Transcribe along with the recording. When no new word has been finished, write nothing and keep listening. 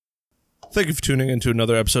Thank you for tuning in to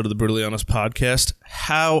another episode of the Brutally Honest Podcast.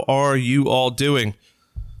 How are you all doing?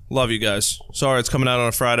 Love you guys. Sorry it's coming out on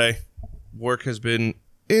a Friday. Work has been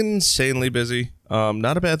insanely busy.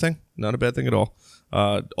 Not a bad thing. Not a bad thing at all.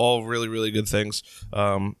 All really, really good things.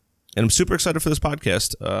 And I'm super excited for this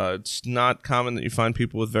podcast. It's not common that you find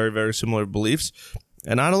people with very, very similar beliefs.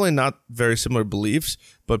 And not only not very similar beliefs,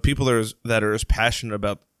 but people that are as passionate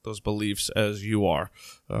about those beliefs as you are.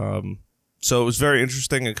 So it was very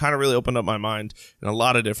interesting and kind of really opened up my mind in a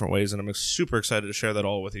lot of different ways, and I'm super excited to share that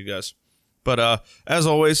all with you guys. But as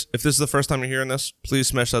always, if this is the first time you're hearing this, please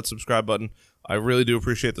smash that subscribe button. I really do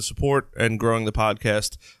appreciate the support and growing the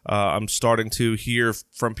podcast. I'm starting to hear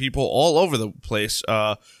from people all over the place,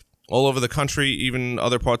 all over the country, even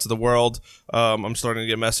other parts of the world. I'm starting to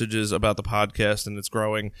get messages about the podcast, and it's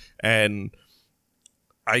growing, and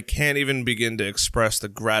I can't even begin to express the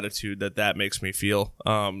gratitude that makes me feel.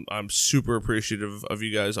 I'm super appreciative of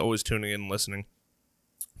you guys always tuning in and listening.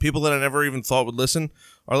 People that I never even thought would listen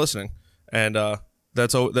are listening, and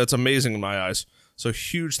that's amazing in my eyes. So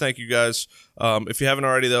huge thank you guys. If you haven't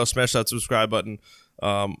already, though, smash that subscribe button.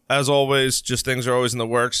 As always, just things are always in the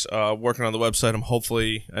works. Working on the website.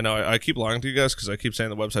 I know I keep lying to you guys because I keep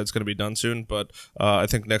saying the website's going to be done soon, but I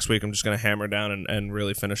think next week I'm just going to hammer down and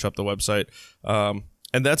really finish up the website.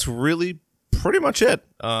 And that's really pretty much it.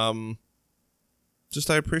 I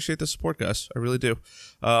appreciate the support, guys. I really do.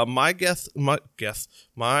 My guest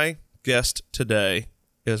today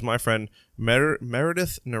is my friend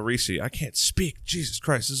Meredith Nerisi. I can't speak. Jesus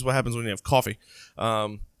Christ, this is what happens when you have coffee.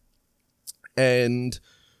 And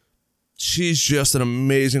she's just an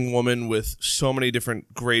amazing woman with so many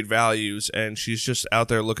different great values, and she's just out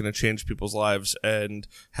there looking to change people's lives, and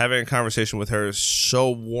having a conversation with her is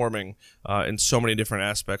so warming in so many different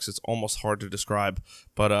aspects. It's almost hard to describe.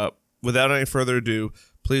 But without any further ado,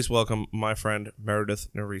 please welcome my friend Meredith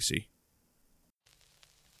Nerisi.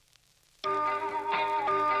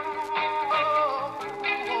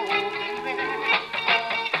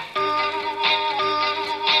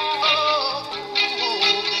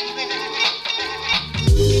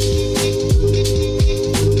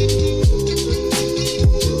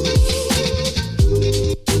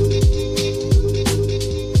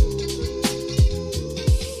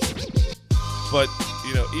 But,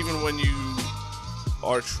 even when you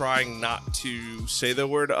are trying not to say the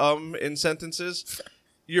word in sentences,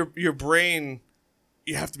 your brain,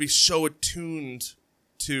 you have to be so attuned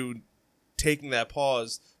to taking that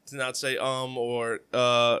pause to not say or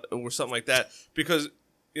something like that, because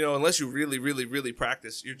unless you really, really, really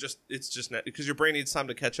practice, it's just not, because your brain needs time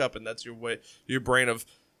to catch up, and that's your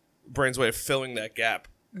brain's way of filling that gap.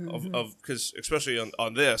 Mm-hmm. of because especially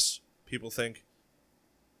on this, people think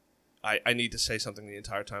I need to say something the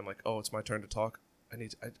entire time, like, oh, it's my turn to talk.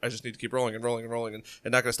 I just need to keep rolling and rolling and rolling and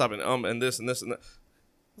not gonna stop and this and this and that.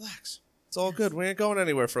 Relax. It's all good. We ain't going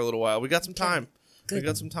anywhere for a little while. We got some time. Good. We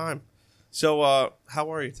got some time. So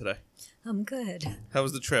how are you today? I'm good. How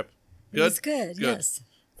was the trip? Good? It was good. Yes.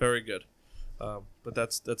 Very good. But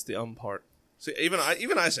that's the part. See, even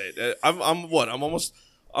I say it.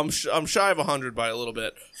 I'm shy of 100 by a little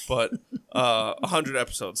bit, but 100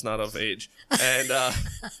 episodes, not of age, and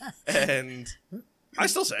I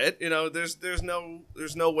still say it.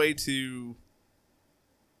 There's no way to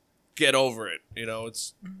get over it.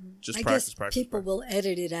 It's just practice. People will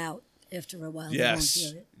edit it out after a while. Yes, they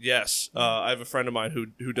won't hear it. yes. I have a friend of mine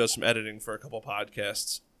who does some editing for a couple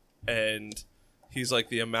podcasts, and he's like,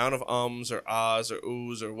 the amount of ums or ahs or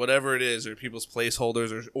oohs or whatever it is, or people's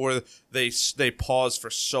placeholders, or they pause for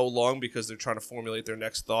so long because they're trying to formulate their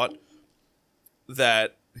next thought,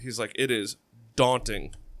 that he's like, it is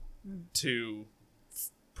daunting to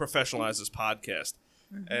professionalize this podcast.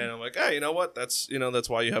 Mm-hmm. And I'm like, hey, you know what? That's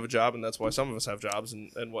why you have a job, and that's why some of us have jobs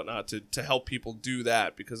and whatnot, to help people do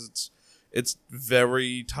that, because it's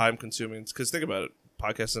very time consuming. Because think about it,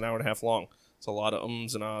 podcast is an hour and a half long. It's a lot of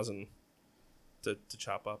ums and ahs and to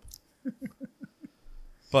chop up.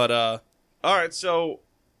 But all right, so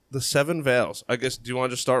the 7 veils, I guess. Do you want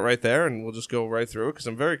to just start right there and we'll just go right through it, because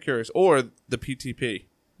I'm very curious, or the PTP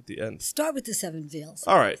at the end? Start with the 7 veils.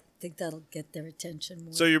 All right, I think that'll get their attention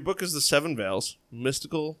more. So your book is the 7 veils,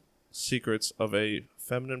 mystical secrets of a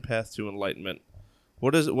feminine path to enlightenment.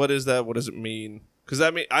 What is that? What does it mean? Because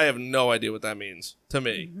I have no idea what that means to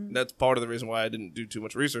me. Mm-hmm. That's part of the reason why I didn't do too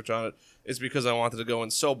much research on it, is because I wanted to go in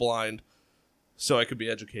so blind, so I could be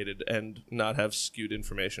educated and not have skewed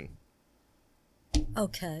information.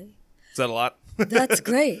 Okay. Is that a lot? That's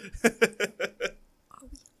great.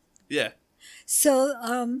 Yeah.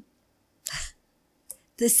 So,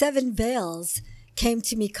 the 7 veils came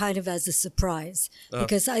to me kind of as a surprise,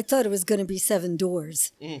 because I thought it was going to be 7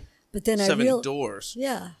 doors. But then 7 doors.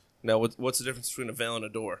 Yeah. Now, what's the difference between a veil and a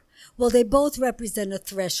door? Well, they both represent a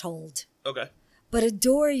threshold. Okay. But a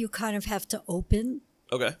door you kind of have to open.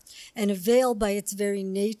 Okay. And a veil, by its very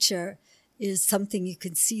nature, is something you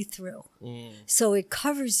can see through. So it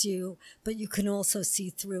covers you, but you can also see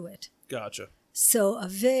through it. Gotcha. So a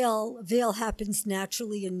veil happens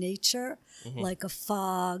naturally in nature, like a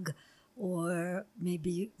fog or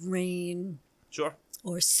maybe rain Sure.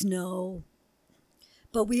 or snow.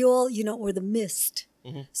 But we all, or the mist.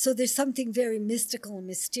 So there's something very mystical and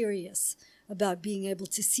mysterious about being able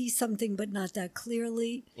to see something but not that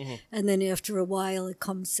clearly. And then after a while it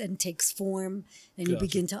comes and takes form and you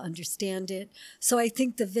begin to understand it. So I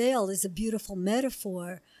think the veil is a beautiful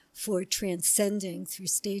metaphor for transcending through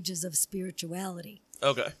stages of spirituality.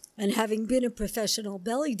 Okay. And having been a professional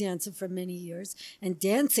belly dancer for many years and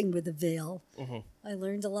dancing with a veil, I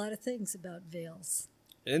learned a lot of things about veils.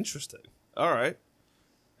 Interesting. All right.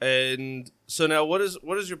 And so now, what is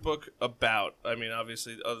your book about? I mean,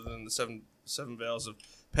 obviously, other than the seven veils of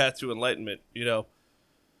Path to Enlightenment,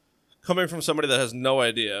 coming from somebody that has no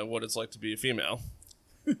idea what it's like to be a female,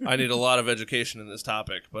 I need a lot of education in this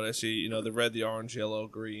topic. But I see, the red, the orange, yellow,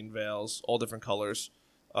 green veils, all different colors.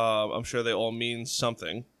 I'm sure they all mean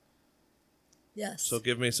something. Yes. So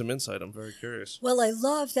give me some insight. I'm very curious. Well, I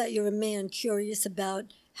love that you're a man curious about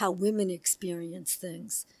how women experience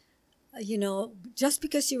things. Just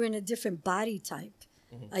because you're in a different body type,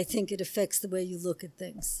 I think it affects the way you look at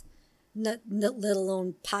things. Not let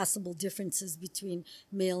alone possible differences between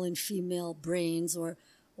male and female brains or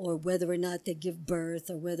whether or not they give birth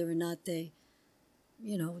or whether or not they,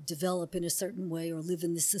 develop in a certain way or live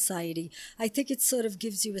in this society. I think it sort of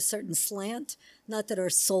gives you a certain slant. Not that our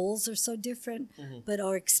souls are so different, but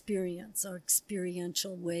our experience, our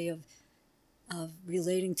experiential way of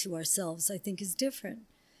relating to ourselves, I think is different.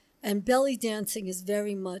 And belly dancing is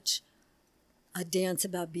very much a dance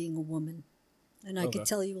about being a woman. And I could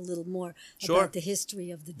tell you a little more about the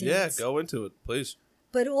history of the dance. Yeah, go into it, please.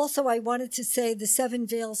 But also I wanted to say the 7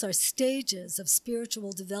 veils are stages of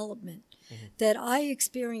spiritual development that I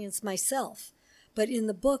experienced myself. But in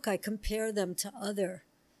the book, I compare them to other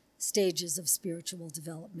stages of spiritual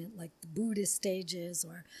development, like the Buddhist stages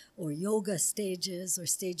or yoga stages or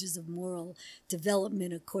stages of moral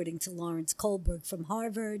development, according to Lawrence Kohlberg from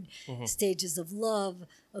Harvard, stages of love,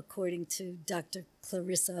 according to Dr.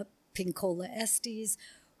 Clarissa Pinkola Estes,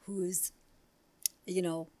 who's,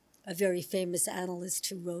 a very famous analyst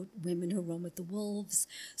who wrote Women Who Roam with the Wolves.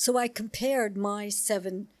 So I compared my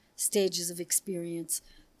 7 stages of experience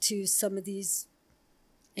to some of these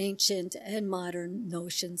ancient and modern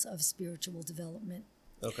notions of spiritual development.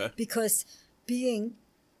 Okay. Because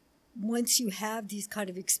once you have these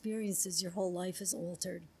kind of experiences, your whole life is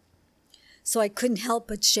altered. So I couldn't help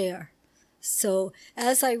but share. So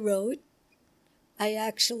as I wrote, I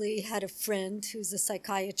actually had a friend who's a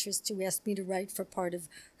psychiatrist who asked me to write for part of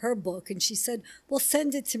her book. And she said, well,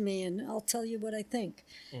 send it to me and I'll tell you what I think.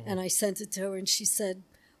 And I sent it to her and she said,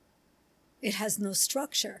 it has no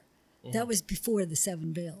structure. That was before the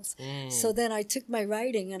 7 veils. So then I took my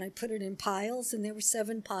writing and I put it in piles, and there were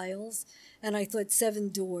 7 piles. And I thought 7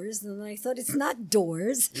 doors. And then I thought, it's not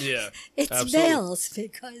doors. Yeah, it's absolutely. veils,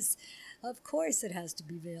 because of course it has to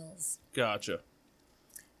be veils. Gotcha.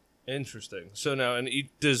 Interesting. So now,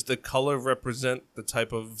 does the color represent the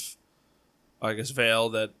type of, I guess, veil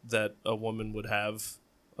that a woman would have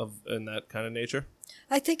in that kind of nature?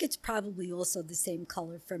 I think it's probably also the same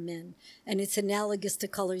color for men. And it's analogous to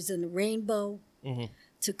colors in the rainbow,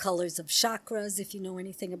 to colors of chakras, if you know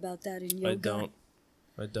anything about that in yoga.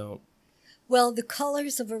 I don't. Well, the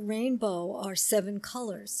colors of a rainbow are 7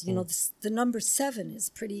 colors. The number 7 is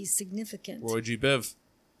pretty significant. Roy G. Biv.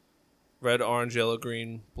 Red, orange, yellow,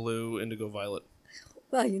 green, blue, indigo, violet.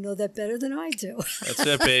 Well, you know that better than I do. That's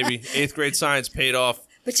it, baby. 8th grade science paid off.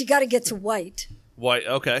 But you got to get to white. White,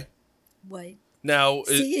 okay. White. Now,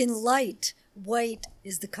 see, in light, white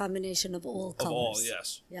is the combination of all colors. Of all,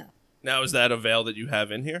 yes. Yeah. Now, is that a veil that you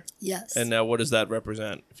have in here? Yes. And now, what does that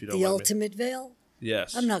represent, if you don't The mind ultimate veil?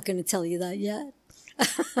 Yes. I'm not going to tell you that yet.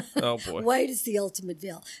 Oh, boy. White is the ultimate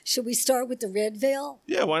veil. Should we start with the red veil?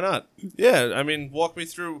 Yeah, why not? Yeah, I mean, walk me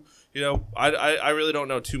through. I really don't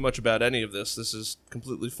know too much about any of this. This is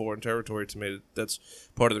completely foreign territory to me. That's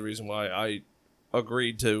part of the reason why I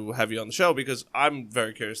agreed to have you on the show, because I'm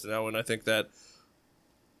very curious to know, and I think that,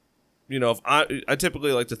 if I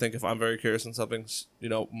typically like to think if I'm very curious on something,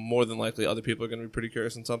 more than likely other people are going to be pretty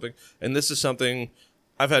curious on something. And this is something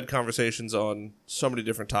I've had conversations on so many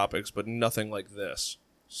different topics, but nothing like this.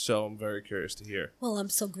 So I'm very curious to hear. Well, I'm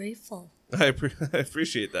so grateful. I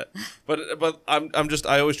appreciate that. But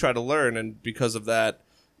I always try to learn, and because of that,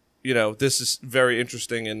 this is very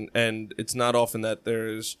interesting, and it's not often that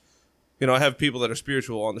there's, I have people that are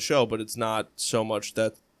spiritual on the show, but it's not so much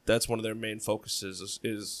that that's one of their main focuses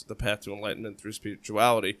is the path to enlightenment through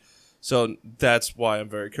spirituality. So that's why I'm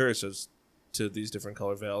very curious as to these different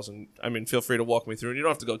color veils. And I mean, feel free to walk me through, and you don't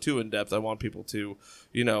have to go too in depth. I want people to,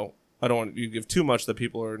 I don't want you to give too much that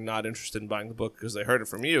people are not interested in buying the book because they heard it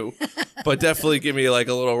from you, but definitely give me like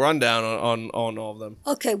a little rundown on all of them.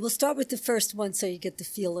 Okay, we'll start with the first one so you get the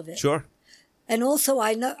feel of it. Sure. And also,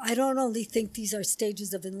 I don't only think these are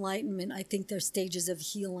stages of enlightenment. I think they're stages of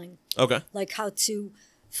healing. Okay. Like how to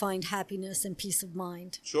find happiness and peace of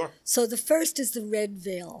mind. Sure. So the first is the red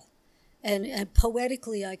veil. And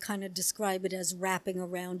poetically, I kind of describe it as wrapping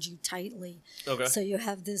around you tightly. Okay. So you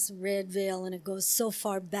have this red veil, and it goes so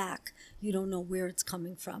far back, you don't know where it's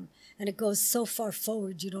coming from. And it goes so far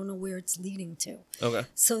forward, you don't know where it's leading to. Okay.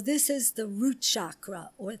 So this is the root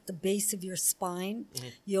chakra, or at the base of your spine.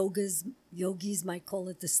 Mm-hmm. Yogis might call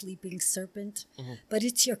it the sleeping serpent. Mm-hmm. But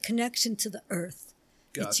it's your connection to the earth.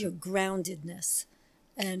 Gotcha. It's your groundedness.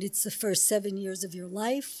 And it's the first 7 years of your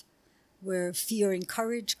life, where fear and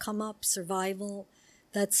courage come up, survival,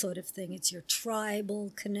 that sort of thing. It's your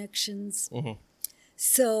tribal connections. Mm-hmm.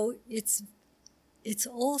 So it's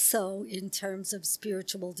also, in terms of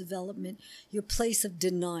spiritual development, your place of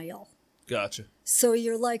denial. Gotcha. So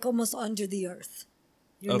you're like almost under the earth.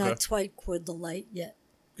 You're not quite toward the light yet.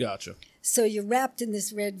 Gotcha. So you're wrapped in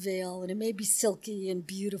this red veil, and it may be silky and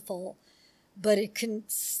beautiful, but it can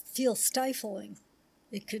feel stifling.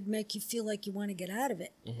 It could make you feel like you want to get out of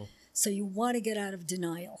it. Mm-hmm. So you want to get out of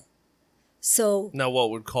denial. So now, what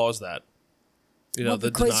would cause that? The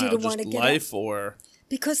denial, you don't want to get life, or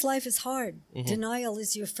because life is hard. Mm-hmm. Denial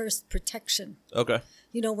is your first protection. Okay.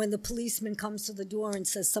 When the policeman comes to the door and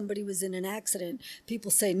says somebody was in an accident, people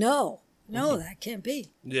say no, mm-hmm. that can't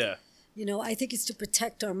be. Yeah. I think it's to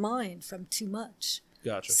protect our mind from too much.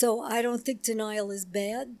 Gotcha. So I don't think denial is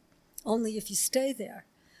bad, only if you stay there.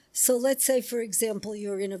 So let's say, for example,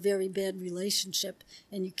 you're in a very bad relationship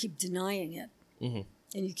and you keep denying it, mm-hmm.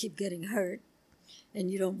 and you keep getting hurt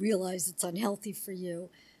and you don't realize it's unhealthy for you.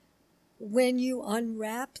 When you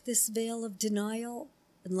unwrap this veil of denial,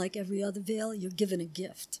 and like every other veil, you're given a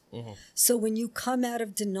gift. Mm-hmm. So when you come out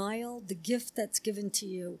of denial, the gift that's given to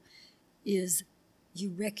you is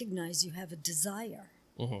you recognize you have a desire.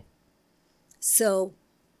 Mm-hmm. So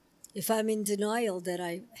if I'm in denial that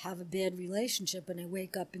I have a bad relationship and I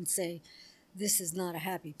wake up and say, this is not a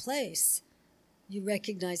happy place, you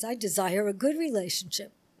recognize I desire a good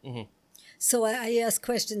relationship. Mm-hmm. So I ask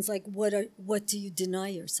questions like, what do you deny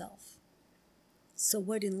yourself? So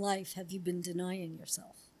what in life have you been denying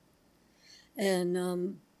yourself?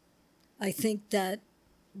 And I think that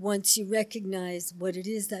once you recognize what it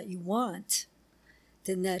is that you want,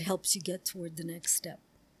 then that helps you get toward the next step.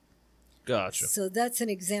 Gotcha. So that's an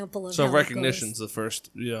example of so recognition's the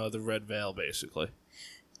first, the red veil, basically.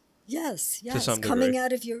 Yes. Coming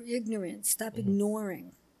out of your ignorance, stop mm-hmm.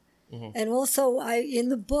 ignoring. Mm-hmm. And also, in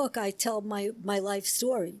the book, I tell my life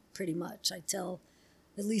story, pretty much. I tell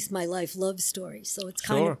at least my life love story. So it's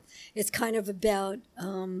kind of about,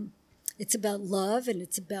 it's about love, and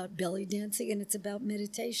it's about belly dancing, and it's about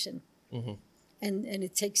meditation. Mm-hmm. And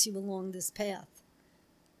it takes you along this path.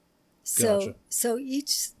 Gotcha. So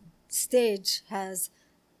each stage has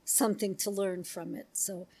something to learn from it.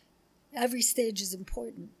 So every stage is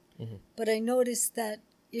important. Mm-hmm. But I noticed that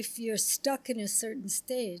if you're stuck in a certain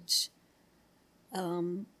stage,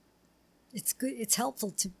 it's good. It's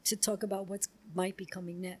helpful to talk about what might be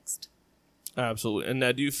coming next. Absolutely. And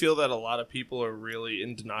now, do you feel that a lot of people are really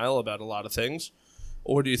in denial about a lot of things?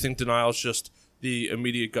 Or do you think denial is just the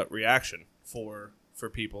immediate gut reaction for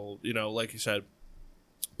people? Like you said,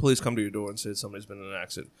 police come to your door and say somebody's been in an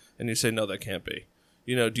accident, and you say, no, that can't be.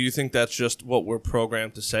 Do you think that's just what we're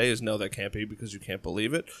programmed to say is, no, that can't be because you can't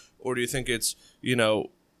believe it? Or do you think it's,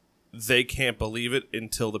 they can't believe it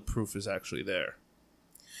until the proof is actually there?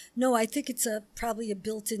 No, I think it's probably a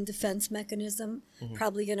built-in defense mechanism, mm-hmm.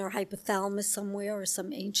 probably in our hypothalamus somewhere, or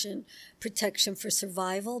some ancient protection for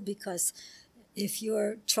survival, because if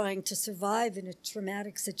you're trying to survive in a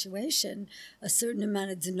traumatic situation, a certain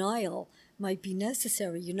amount of denial might be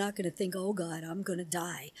necessary. You're not going to think, oh God, I'm going to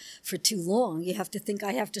die for too long. You have to think,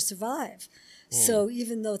 I have to survive. Mm. So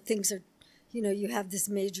even though things are, you have this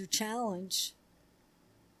major challenge,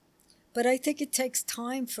 but I think it takes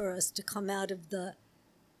time for us to come out of the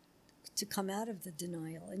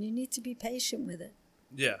denial, and you need to be patient with it.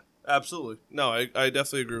 Yeah, absolutely. No, I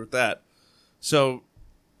definitely agree with that. So,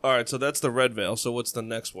 all right, so that's the red veil. So what's the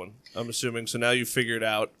next one? I'm assuming. So now you figured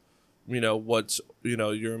out, what's,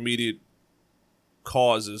 your immediate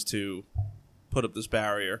cause is to put up this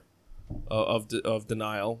barrier of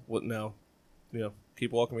denial. What now?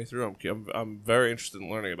 Keep walking me through. I'm very interested in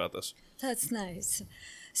learning about this. That's nice.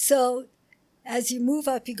 So as you move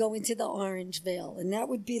up, you go into the orange veil, and that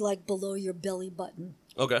would be like below your belly button.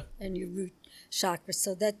 Okay. And your root chakra.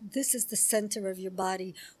 So that this is the center of your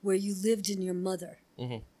body where you lived in your mother.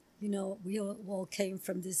 Mm-hmm. We all came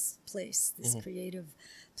from this place, this creative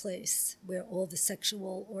place where all the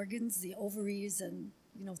sexual organs, the ovaries, and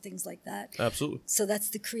things like that. Absolutely. So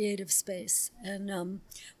that's the creative space. And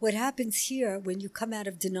what happens here when you come out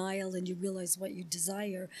of denial and you realize what you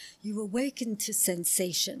desire, you awaken to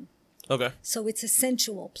sensation. Okay. So it's a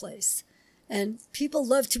sensual place. And people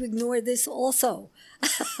love to ignore this also.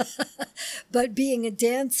 But being a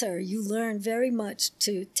dancer, you learn very much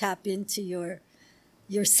to tap into your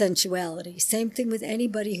sensuality. Same thing with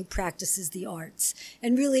anybody who practices the arts.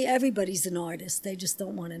 And really everybody's an artist. They just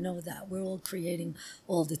don't want to know that. We're all creating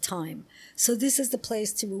all the time. So this is the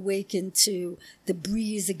place to awaken to the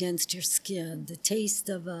breeze against your skin, the taste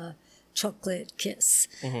of a chocolate kiss,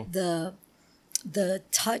 the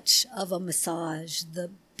touch of a massage, the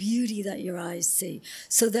beauty that your eyes see,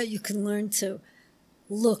 so that you can learn to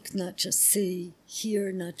look, not just see,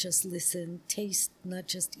 hear, not just listen, taste, not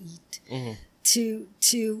just eat,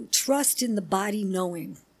 to trust in the body,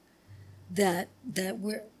 knowing that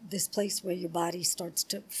we're this place where your body starts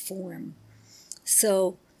to form.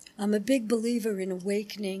 So I'm a big believer in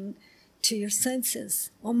awakening to your senses,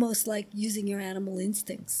 almost like using your animal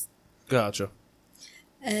instincts. Gotcha.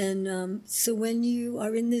 And so when you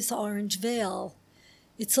are in this orange veil,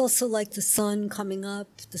 it's also like the sun coming up,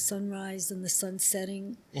 the sunrise and the sun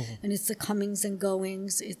setting, and it's the comings and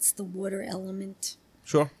goings. It's the water element.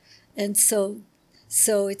 Sure. And so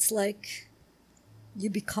it's like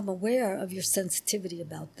you become aware of your sensitivity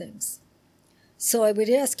about things. So I would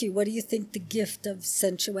ask you, what do you think the gift of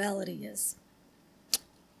sensuality is?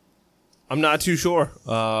 I'm not too sure.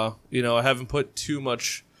 I haven't put too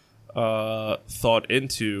much thought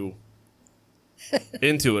into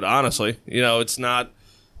it, honestly. It's not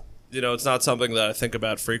something that I think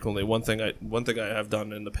about frequently. One thing I have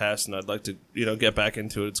done in the past, and I'd like to get back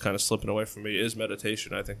into it, it's kind of slipping away from me, is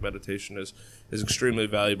meditation. I think meditation is extremely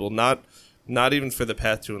valuable, not even for the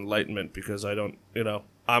path to enlightenment, because I don't,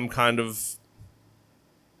 I'm kind of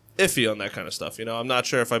iffy on that kind of stuff. I'm not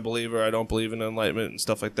sure if I believe or I don't believe in enlightenment and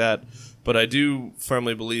stuff like that, but I do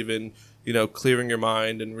firmly believe in clearing your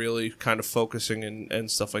mind and really kind of focusing and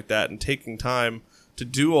stuff like that, and taking time to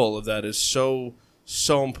do all of that is so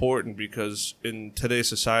important, because in today's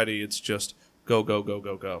society it's just go, go, go,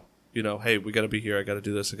 go, go. Hey, we got to be here. I got to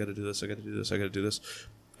do this. I got to do this. I got to do this. I got to do this.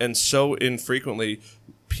 And so infrequently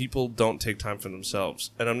people don't take time for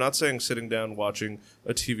themselves. And I'm not saying sitting down watching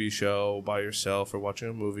a TV show by yourself or watching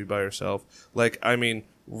a movie by yourself.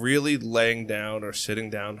 Really laying down or sitting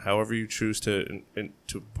down, however you choose to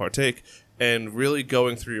partake, and really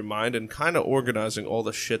going through your mind and kind of organizing all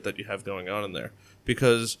the shit that you have going on in there.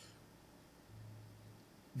 Because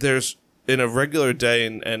there's, in a regular day,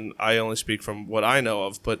 and I only speak from what I know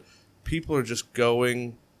of, but people are just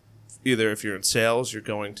going, either if you're in sales, you're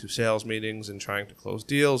going to sales meetings and trying to close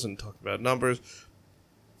deals and talk about numbers,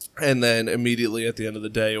 and then immediately at the end of the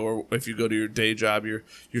day, or if you go to your day job, you're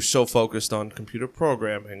so focused on computer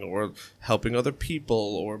programming or helping other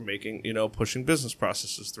people or making, pushing business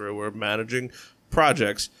processes through or managing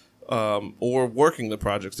projects, or working the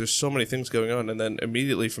projects. There's so many things going on, and then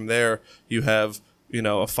immediately from there you have a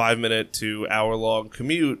 5-minute to hour-long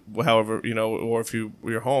commute, however, or if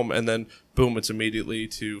you're home, and then boom, it's immediately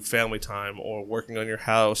to family time or working on your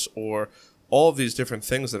house, or all of these different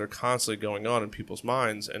things that are constantly going on in people's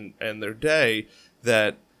minds and their day,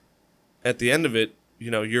 that at the end of it,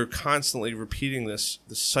 you're constantly repeating this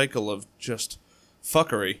cycle of just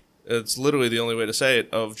fuckery. It's literally the only way to say it,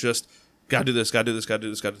 of just gotta do this, gotta do this, gotta do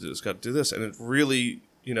this, gotta do this, gotta do this. And it really,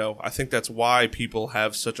 I think that's why people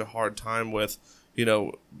have such a hard time with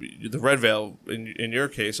the red veil in your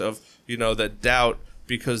case of, that doubt,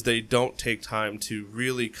 because they don't take time to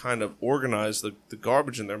really kind of organize the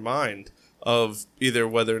garbage in their mind of either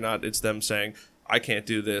whether or not it's them saying, I can't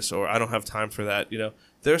do this, or I don't have time for that.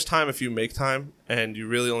 There's time if you make time, and you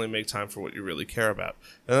really only make time for what you really care about.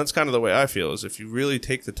 And that's kind of the way I feel, is if you really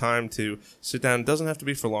take the time to sit down, it doesn't have to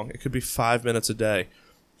be for long. It could be 5 minutes a day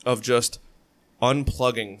of just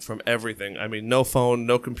unplugging from everything. No phone,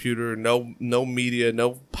 no computer, no media,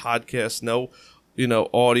 no podcast, no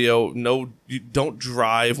audio, you don't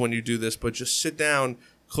drive when you do this, but just sit down,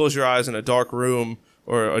 close your eyes in a dark room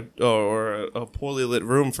or a poorly lit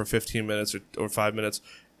room for 15 minutes or 5 minutes,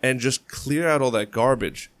 and just clear out all that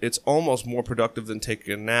garbage. It's almost more productive than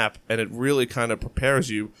taking a nap, and it really kind of prepares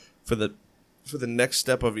you for the for the next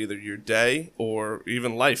step of either your day or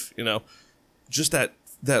even life, just that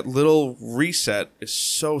little reset is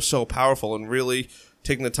so powerful, and really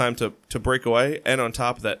taking the time to break away, and on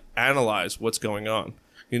top of that, analyze what's going on.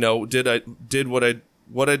 Did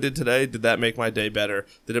what I did today, did that make my day better?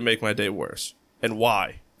 Did it make my day worse? And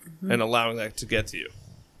why? Mm-hmm. And allowing that to get to you.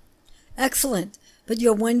 Excellent. But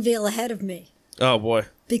you're one veil ahead of me. Oh, boy.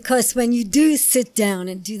 Because when you do sit down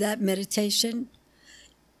and do that meditation,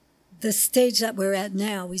 the stage that we're at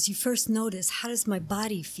now is you first notice, how does my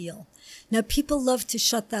body feel? Now, people love to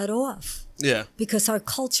shut that off. Yeah. Because our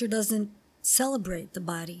culture doesn't celebrate the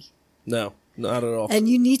body. No, not at all. And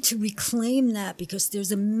you need to reclaim that, because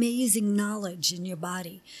there's amazing knowledge in your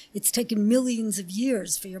body. It's taken millions of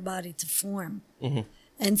years for your body to form. Mm-hmm.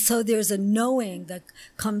 And so there's a knowing that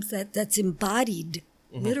comes that's embodied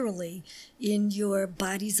mm-hmm. literally in your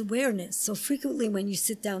body's awareness. So frequently when you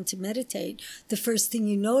sit down to meditate, the first thing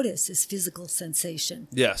you notice is physical sensation.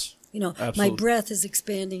 Yes. Absolutely. My breath is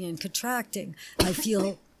expanding and contracting. I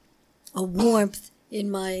feel a warmth in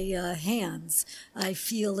my hands. I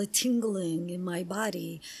feel a tingling in my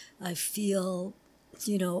body. I feel,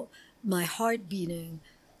 my heart beating.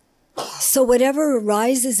 So whatever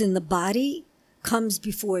arises in the body comes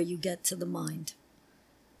before you get to the mind.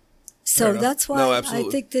 So that's why I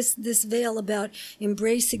think this veil about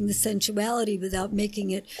embracing the sensuality without making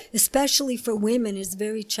it, especially for women, is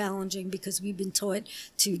very challenging, because we've been taught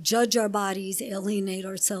to judge our bodies, alienate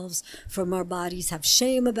ourselves from our bodies, have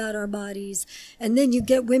shame about our bodies. And then you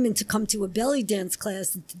get women to come to a belly dance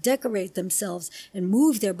class and to decorate themselves and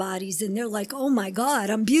move their bodies, and they're like, oh my God,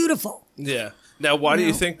 I'm beautiful. Yeah. Now, why do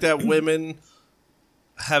you think that women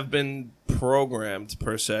have been programmed,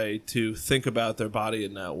 per se, to think about their body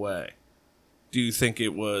in that way? Do you think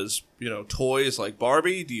it was, toys like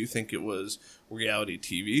Barbie? Do you think it was reality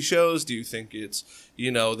TV shows? Do you think it's,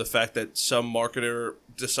 the fact that some marketer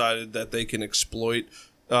decided that they can exploit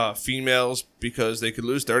females because they could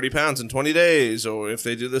lose 30 pounds in 20 days, or if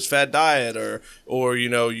they do this fad diet, or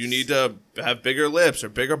you need to have bigger lips or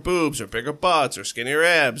bigger boobs or bigger butts or skinnier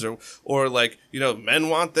abs, or like, men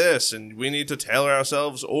want this and we need to tailor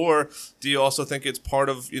ourselves? Or do you also think it's part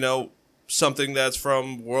of, something that's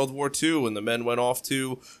from World War II, when the men went off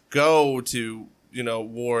to go to,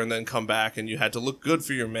 war and then come back, and you had to look good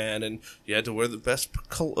for your man, and you had to wear the best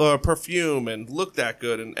perfume and look that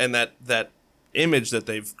good, and that image that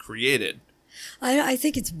they've created? I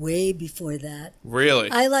think it's way before that. Really?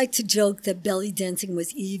 I like to joke that belly dancing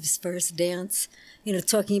was Eve's first dance.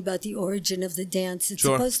 Talking about the origin of the dance. It's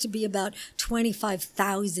supposed to be about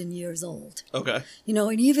 25,000 years old. Okay.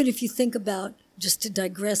 And even if you think about, just to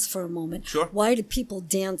digress for a moment, why do people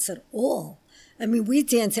dance at all? I mean, we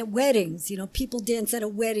dance at weddings. People dance at a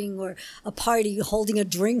wedding or a party holding a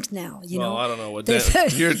drink now. Well, I don't know what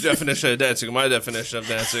your definition of dancing and my definition of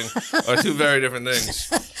dancing are two very different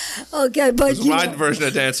things. Okay, but my version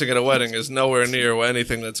of dancing at a wedding is nowhere near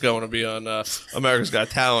anything that's going to be on America's Got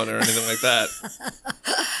Talent or anything like that.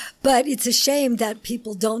 But it's a shame that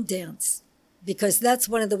people don't dance, because that's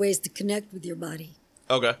one of the ways to connect with your body.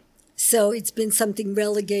 Okay. So it's been something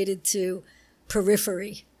relegated to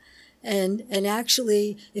periphery. And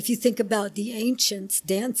actually, if you think about the ancients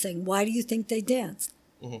dancing, why do you think they danced?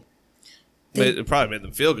 Mm-hmm. It probably made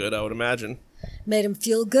them feel good, I would imagine. Made them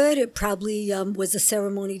feel good. It probably was a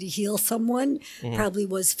ceremony to heal someone. Mm-hmm. Probably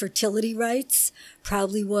was fertility rites.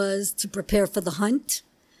 Probably was to prepare for the hunt.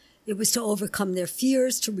 It was to overcome their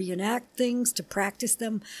fears, to reenact things, to practice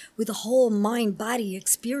them with a whole mind-body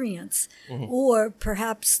experience. Mm-hmm. Or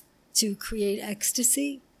perhaps to create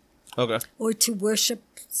ecstasy. Okay. Or to worship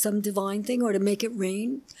some divine thing, or to make it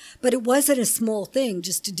rain. But it wasn't a small thing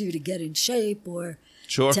just to do to get in shape or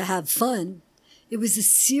to have fun. It was a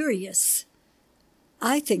serious.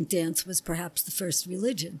 I think dance was perhaps the first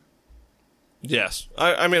religion. Yes.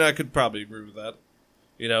 I mean, I could probably agree with that.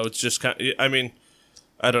 It's just kind of,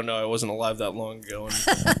 I don't know. I wasn't alive that long ago.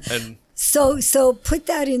 And So put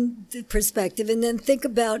that in perspective, and then think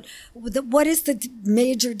about what is the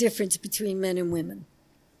major difference between men and women?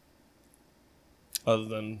 Other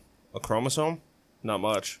than a chromosome? Not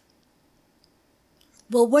much.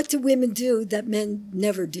 Well, what do women do that men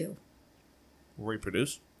never do?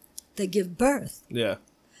 Reproduce. They give birth. Yeah.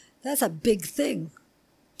 That's a big thing.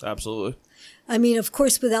 Absolutely. I mean, of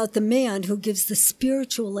course, without the man who gives the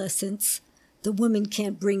spiritual essence, the woman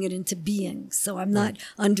can't bring it into being. So I'm not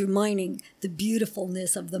undermining the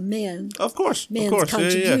beautifulness of the man. Of course. Man's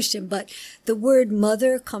contribution. Yeah. But the word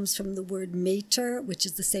mother comes from the word mater, which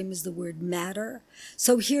is the same as the word matter.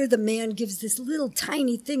 So here the man gives this little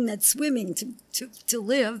tiny thing that's swimming to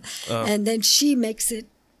live. And then she makes it,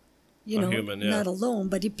 human, yeah. not alone,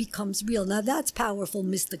 but it becomes real. Now that's powerful,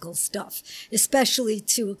 mystical stuff, especially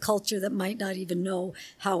to a culture that might not even know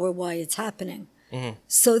how or why it's happening. Mm-hmm.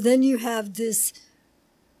 So then you have this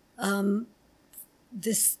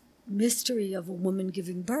mystery of a woman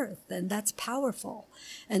giving birth, and that's powerful.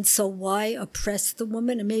 And so why oppress the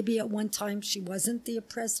woman? And maybe at one time she wasn't the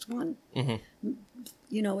oppressed one. Mm-hmm.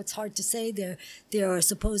 It's hard to say. There are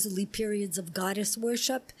supposedly periods of goddess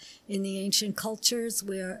worship in the ancient cultures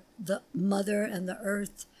where the mother and the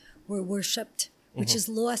earth were worshipped, which is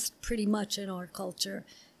lost pretty much in our culture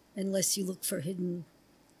unless you look for hidden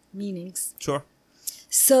meanings. Sure.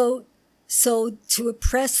 So to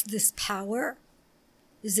oppress this power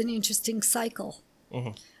is an interesting cycle.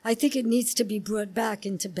 Mm-hmm. I think it needs to be brought back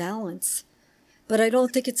into balance. But I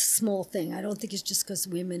don't think it's a small thing. I don't think it's just because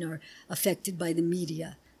women are affected by the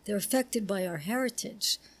media. They're affected by our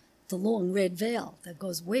heritage, the long red veil that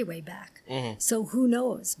goes way, way back. Mm-hmm. So who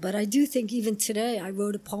knows? But I do think even today, I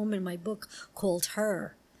wrote a poem in my book called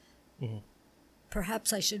Her. Mm-hmm.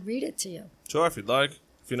 Perhaps I should read it to you. Sure, if you'd like.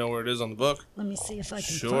 If you know where it is on the book. Let me see if I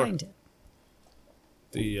can Sure. find it.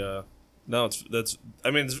 It's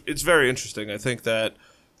very interesting. I think that,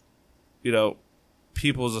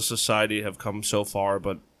 people as a society have come so far,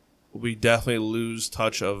 but we definitely lose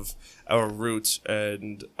touch of our roots.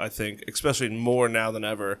 And I think, especially more now than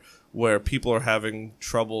ever, where people are having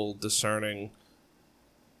trouble discerning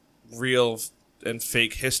real and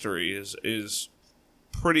fake history is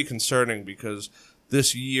pretty concerning, because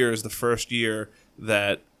this year is the first year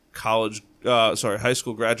that high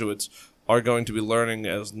school graduates are going to be learning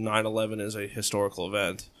as 9/11 is a historical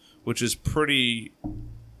event, which is pretty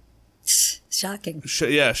Shocking.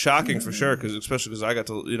 Shocking for sure. Especially because I got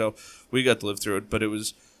to, we got to live through it, but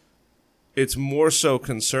it's more so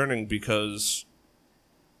concerning because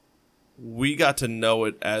we got to know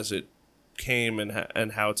it as it came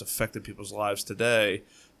and how it's affected people's lives today.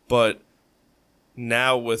 But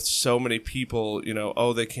now with so many people,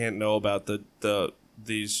 they can't know about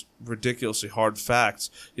these ridiculously hard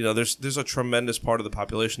facts. There's a tremendous part of the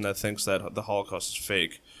population that thinks that the Holocaust is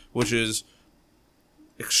fake, which is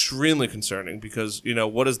extremely concerning, because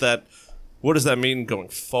what does that mean going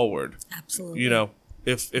forward? Absolutely.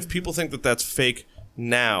 If people think that that's fake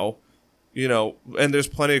now, and there's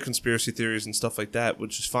plenty of conspiracy theories and stuff like that,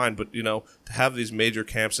 which is fine, but to have these major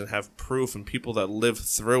camps and have proof and people that live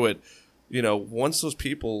through it, once those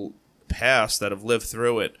people pass that have lived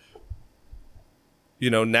through it,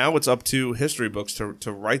 now it's up to history books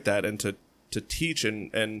to write that and to teach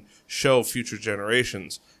and show future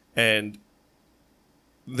generations. And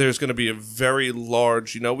there's going to be a very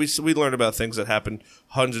large, we learned about things that happened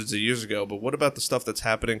hundreds of years ago, but what about the stuff that's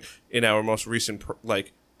happening in our most recent,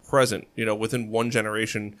 present, within one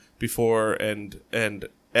generation before and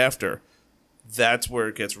after? That's where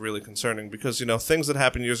it gets really concerning, because, things that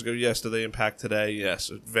happened years ago, yes, do they impact today? Yes.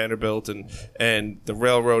 Vanderbilt and the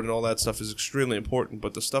railroad and all that stuff is extremely important,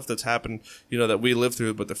 but the stuff that's happened, that we live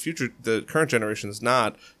through, but the current generation is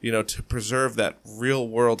not, to preserve that real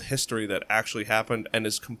world history that actually happened and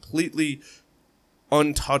is completely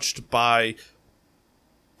untouched by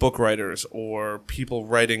book writers or people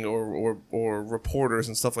writing or reporters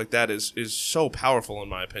and stuff like that is so powerful, in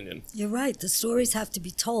my opinion. You're right. The stories have to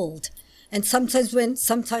be told. And sometimes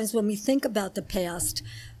when we think about the past,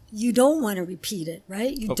 you don't want to repeat it,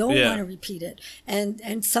 right? You don't want to repeat it.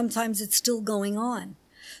 And sometimes it's still going on.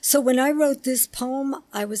 So when I wrote this poem,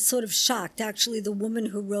 I was sort of shocked. Actually, the woman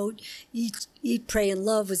who wrote Eat, Pray, and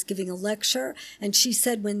Love was giving a lecture, and she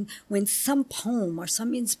said when some poem or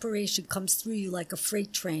some inspiration comes through you like a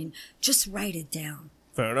freight train, just write it down.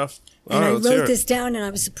 Fair enough. And I wrote this down, and I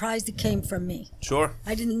was surprised it came from me. Sure.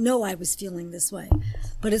 I didn't know I was feeling this way.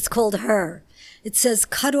 But it's called Her. It says,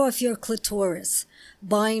 cut off your clitoris,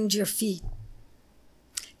 bind your feet,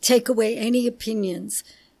 take away any opinions,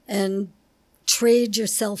 and trade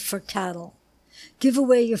yourself for cattle. Give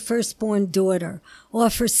away your firstborn daughter,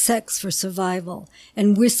 offer sex for survival,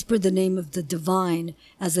 and whisper the name of the divine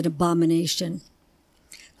as an abomination.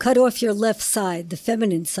 Cut off your left side, the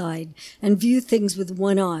feminine side, and view things with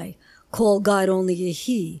one eye. Call God only a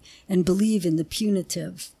he, and believe in the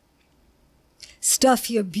punitive. Stuff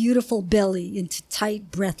your beautiful belly into tight,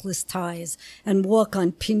 breathless ties, and walk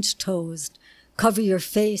on pinched toes. Cover your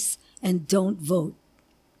face, and don't vote.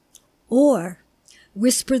 Or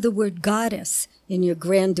whisper the word goddess in your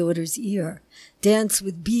granddaughter's ear. Dance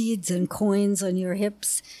with beads and coins on your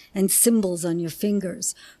hips and symbols on your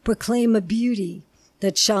fingers. Proclaim a beauty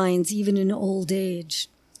that shines even in old age.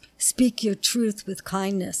 Speak your truth with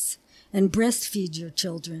kindness and breastfeed your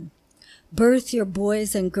children. Birth your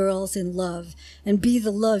boys and girls in love and be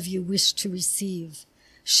the love you wish to receive.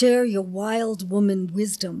 Share your wild woman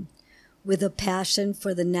wisdom with a passion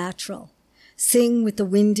for the natural. Sing with the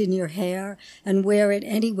wind in your hair and wear it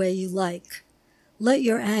any way you like. Let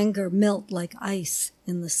your anger melt like ice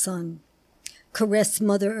in the sun. Caress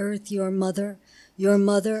Mother Earth, your mother,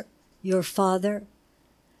 your father.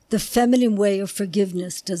 The feminine way of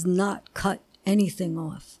forgiveness does not cut anything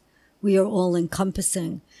off. We are all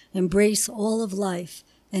encompassing. Embrace all of life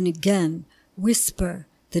and again whisper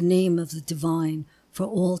the name of the divine for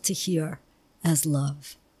all to hear as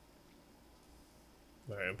love.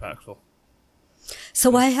 Very impactful.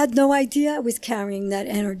 So I had no idea I was carrying that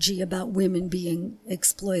energy about women being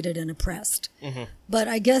exploited and oppressed. Mm-hmm. But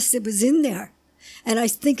I guess it was in there. And I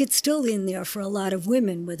think it's still in there for a lot of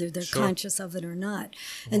women, whether they're conscious of it or not.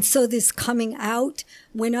 Mm-hmm. And so this coming out,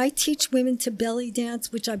 when I teach women to belly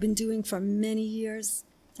dance, which I've been doing for many years,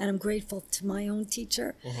 and I'm grateful to my own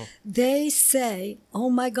teacher, they say, oh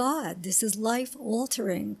my God, this is life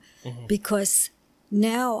altering because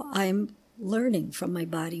now I'm learning from my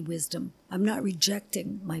body wisdom. I'm not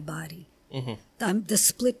rejecting my body. The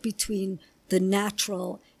split between the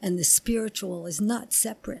natural and the spiritual is not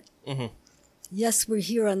separate. Yes, we're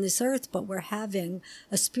here on this earth, but we're having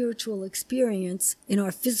a spiritual experience in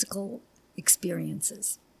our physical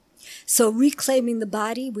experiences. So reclaiming the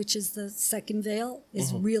body, which is the second veil,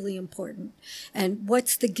 is really important. And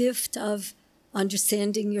what's the gift of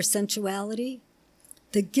understanding your sensuality?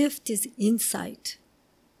 The gift is insight.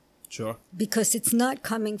 Sure. Because it's not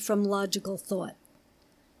coming from logical thought.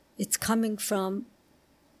 It's coming from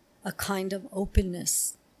a kind of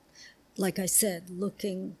openness. Like I said,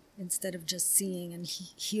 looking instead of just seeing, and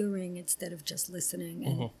hearing instead of just listening,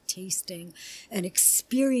 and tasting and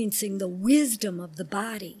experiencing the wisdom of the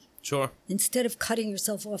body. Sure. Instead of cutting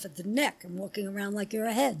yourself off at the neck and walking around like you're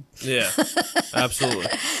a head. Yeah, absolutely.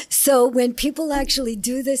 So when people actually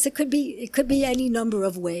do this, it could be any number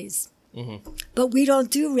of ways. But we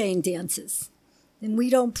don't do rain dances, and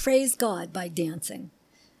we don't praise God by dancing.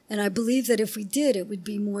 And I believe that if we did, it would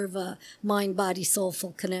be more of a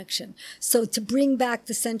mind-body-soulful connection. So to bring back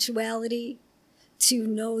the sensuality, to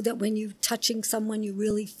know that when you're touching someone, you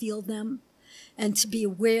really feel them, and to be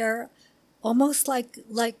aware, almost like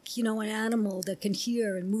an animal that can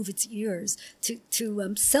hear and move its ears, to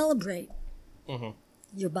celebrate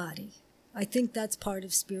your body. I think that's part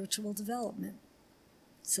of spiritual development.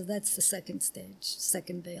 So that's the second stage,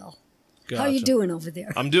 second veil. Gotcha. How are you doing over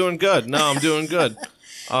there? I'm doing good. No, I'm doing good.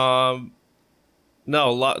 Definitely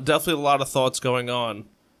a lot of thoughts going on.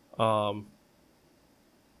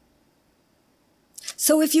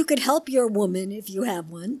 So if you could help your woman, if you have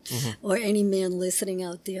one, or any man listening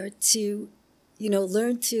out there, to,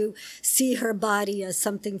 learn to see her body as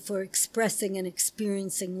something for expressing and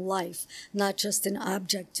experiencing life, not just an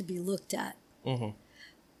object to be looked at.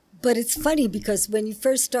 But it's funny because when you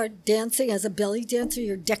first start dancing as a belly dancer,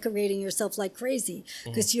 you're decorating yourself like crazy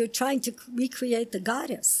because you're trying to recreate the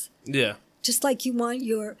goddess. Yeah. Just like you want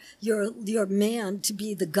your man to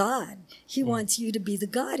be the god, he wants you to be the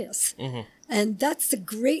goddess. And that's a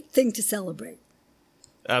great thing to celebrate.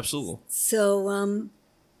 Absolutely. So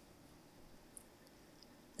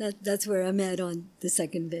that's where I'm at on the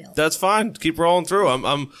second veil. That's fine. Keep rolling through.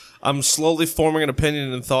 I'm slowly forming an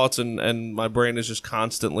opinion and thoughts, and my brain is just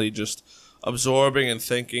constantly just absorbing and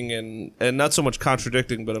thinking and not so much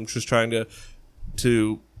contradicting, but I'm just trying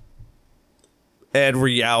to add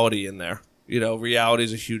reality in there. Reality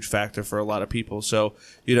is a huge factor for a lot of people. So,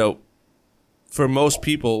 for most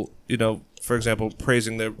people, for example,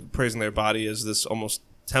 praising their body as this almost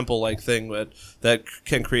temple-like thing that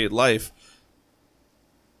can create life,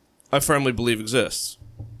 I firmly believe exists.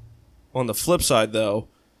 On the flip side, though,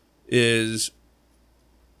 is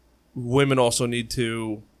women also need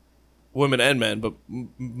to, women and men, but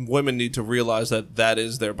women need to realize that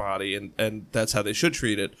is their body and that's how they should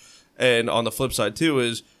treat it. And on the flip side, too,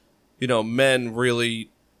 is, men really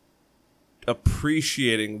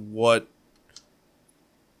appreciating what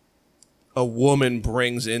a woman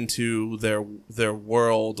brings into their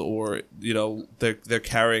world, or, they're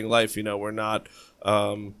carrying life. We're not...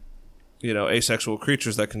 asexual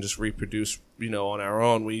creatures that can just reproduce, on our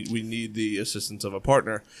own. We need the assistance of a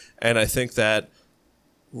partner. And I think that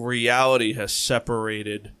reality has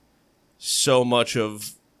separated so much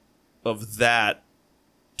of that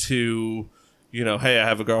to, hey, I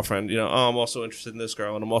have a girlfriend, I'm also interested in this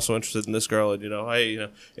girl, and I'm also interested in this girl, and, hey,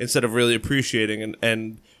 instead of really appreciating,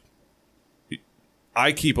 and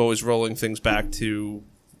I keep always rolling things back to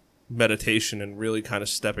meditation and really kind of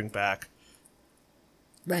stepping back.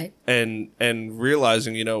 Right. And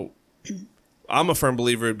realizing, I'm a firm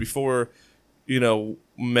believer before,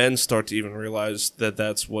 men start to even realize that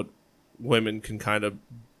that's what women can kind of,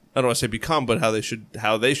 I don't want to say become, but how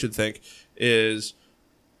they should think is,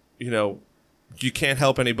 you can't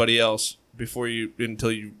help anybody else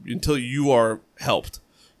until you are helped,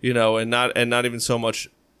 and not even so much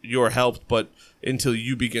you're helped, but until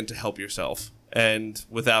you begin to help yourself. And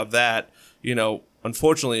without that,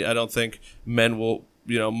 unfortunately, I don't think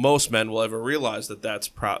most men will ever realize that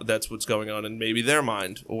that's what's going on in maybe their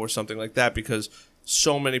mind or something like that, because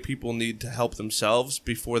so many people need to help themselves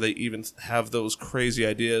before they even have those crazy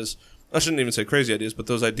ideas. I shouldn't even say crazy ideas, but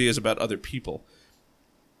those ideas about other people,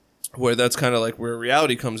 where that's kind of like where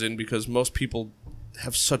reality comes in, because most people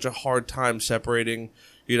have such a hard time separating,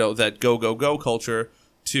 that go culture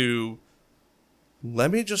to,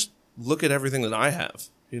 let me just look at everything that I have.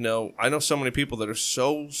 I know so many people that are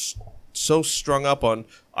so strung up on,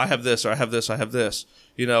 I have this, or I have this, I have this.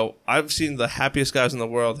 I've seen the happiest guys in the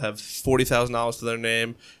world have $40,000 to their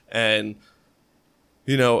name and,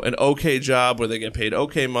 an okay job where they get paid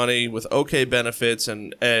okay money with okay benefits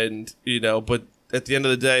and but at the end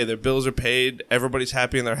of the day, their bills are paid, everybody's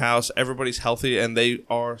happy in their house, everybody's healthy, and they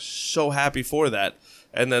are so happy for that.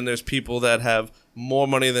 And then there's people that have more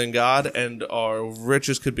money than God and are rich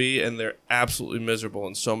as could be, and they're absolutely miserable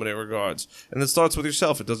in so many regards. And it starts with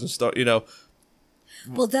yourself. It doesn't start,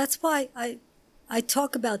 Well, that's why I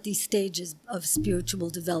talk about these stages of spiritual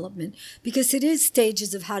development, because it is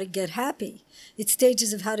stages of how to get happy. It's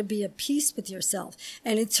stages of how to be at peace with yourself.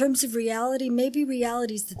 And in terms of reality, maybe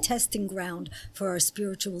reality is the testing ground for our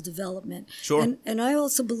spiritual development. Sure. And I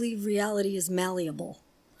also believe reality is malleable.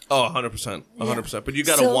 Oh, 100%. 100%. Yeah. But you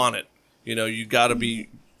got to want it. You got to be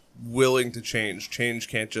willing to change. Change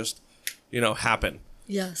can't just, happen.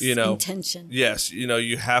 Yes, intention. Yes,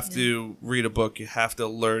 you have to read a book. You have to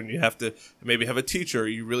learn. You have to maybe have a teacher.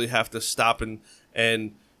 You really have to stop and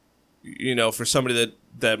for somebody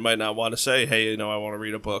that might not want to say, hey, I want to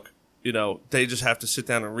read a book, they just have to sit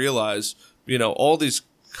down and realize, all these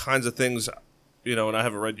kinds of things, and I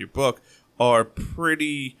haven't read your book, are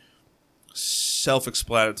pretty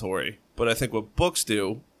self-explanatory. But I think what books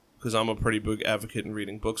do, because I'm a pretty big advocate in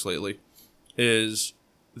reading books lately, is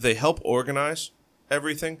they help organize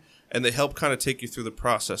everything, and they help kind of take you through the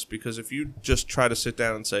process. Because if you just try to sit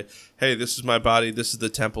down and say, hey, this is my body, this is the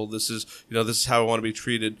temple, this is how I want to be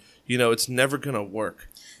treated, it's never going to work.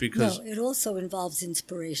 Because no, it also involves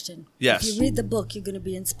inspiration. Yes. If you read the book, you're going to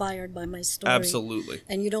be inspired by my story. Absolutely.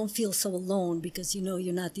 And you don't feel so alone, because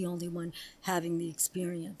you're not the only one having the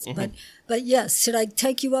experience. Mm-hmm. But yes, should I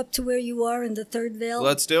take you up to where you are in the third veil?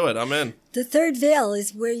 Let's do it. I'm in. The third veil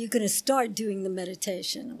is where you're going to start doing the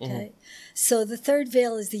meditation, okay? Mm-hmm. So the third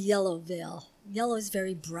veil is the yellow veil. Yellow is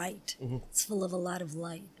very bright. Mm-hmm. It's full of a lot of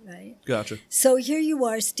light, right? Gotcha. So here you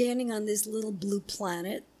are standing on this little blue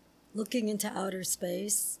planet, looking into outer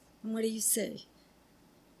space. And what do you see?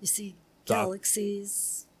 You see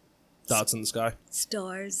galaxies. Dots in the sky.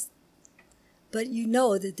 Stars. But you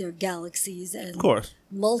know that they're galaxies and of course.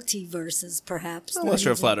 Multiverses, perhaps. Unless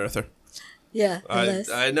you're a flat earther. Yeah.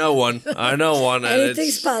 I know one. I know one.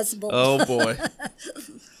 Anything's possible. Oh, boy.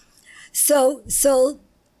 So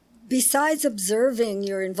besides observing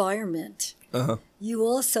your environment, uh-huh. you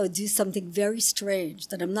also do something very strange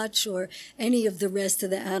that I'm not sure any of the rest of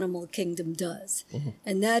the animal kingdom does. Mm-hmm.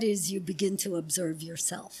 And that is you begin to observe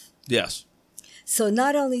yourself. Yes. So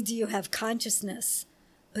not only do you have consciousness,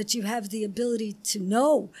 but you have the ability to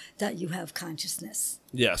know that you have consciousness.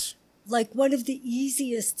 Yes. Like one of the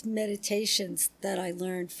easiest meditations that I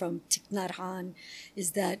learned from Thich Nhat Hanh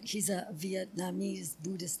is that he's a Vietnamese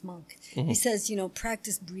Buddhist monk. Mm-hmm. He says,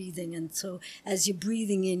 practice breathing. And so as you're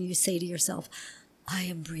breathing in, you say to yourself, I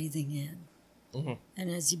am breathing in. Mm-hmm. And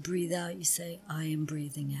as you breathe out, you say, I am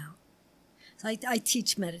breathing out. So I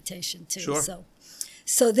teach meditation too. Sure.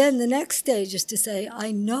 So then the next stage is to say,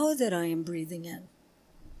 I know that I am breathing in.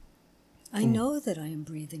 I know that I am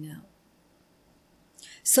breathing out.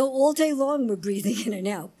 So all day long we're breathing in and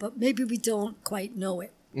out, but maybe we don't quite know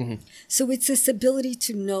it. Mm-hmm. So it's this ability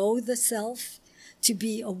to know the self, to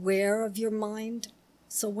be aware of your mind.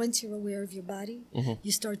 So once you're aware of your body, mm-hmm.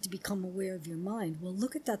 you start to become aware of your mind. Well,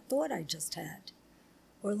 look at that thought I just had.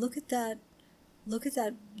 Or look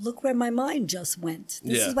where my mind just went.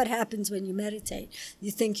 This is what happens when you meditate.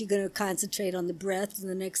 You think you're going to concentrate on the breath, and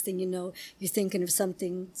the next thing you know, you're thinking of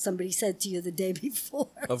something somebody said to you the day before.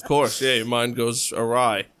 Of course, yeah, your mind goes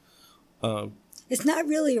awry. It's not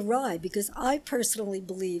really awry, because I personally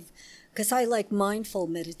believe, because I like mindful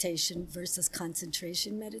meditation versus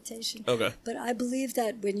concentration meditation. Okay. But I believe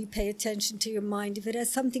that when you pay attention to your mind, if it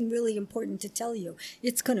has something really important to tell you,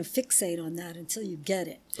 it's going to fixate on that until you get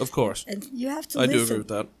it. Of course. And you have to listen. I do agree with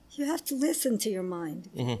that. You have to listen to your mind.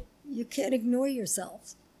 Mm-hmm. You can't ignore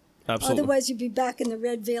yourself. Absolutely. Otherwise, you'd be back in the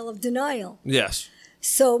red veil of denial. Yes.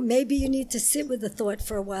 So maybe you need to sit with the thought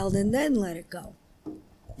for a while and then let it go.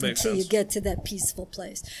 Makes Until you sense. get to that peaceful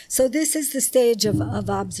place. So this is the stage of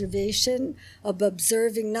observation, of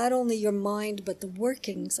observing not only your mind, but the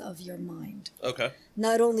workings of your mind. Okay.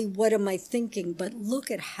 Not only what am I thinking, but look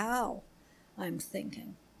at how I'm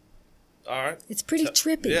thinking. All right. It's pretty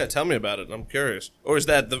trippy. Yeah, tell me about it. I'm curious. Or is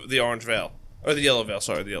that the orange veil? Or the yellow veil,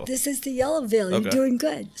 sorry, the yellow. This is the yellow veil. You're Okay. doing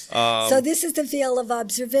good. So this is the veil of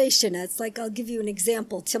observation. It's like, I'll give you an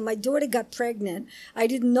example. Till my daughter got pregnant, I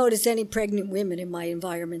didn't notice any pregnant women in my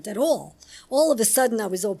environment at all. All of a sudden, I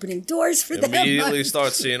was opening doors for them. Immediately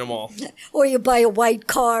start seeing them all. Or you buy a white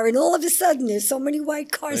car, and all of a sudden, there's so many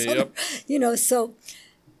white cars. Yep. So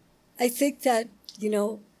I think that, I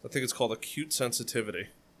think it's called acute sensitivity,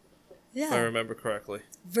 if I yeah, remember correctly.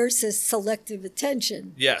 versus selective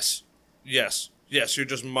attention. Yes. Yes. Yes, you're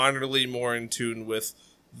just minorly more in tune with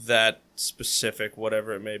that specific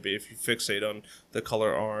whatever it may be. If you fixate on the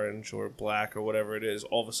color orange or black or whatever it is,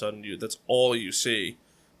 all of a sudden that's all you see.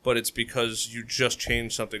 But it's because you just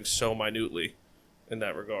changed something so minutely in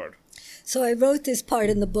that regard. So I wrote this part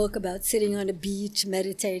in the book about sitting on a beach,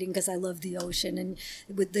 meditating, because I love the ocean. And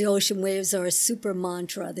with the ocean waves are a super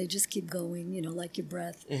mantra. They just keep going, like your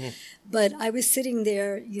breath. Mm-hmm. But I was sitting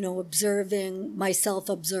there, observing, myself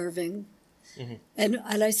observing. Mm-hmm.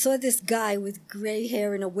 And I saw this guy with gray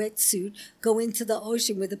hair in a wetsuit go into the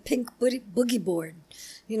ocean with a pink boogie board,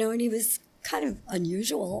 and he was kind of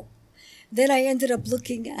unusual. Then I ended up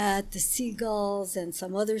looking at the seagulls and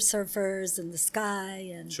some other surfers and the sky.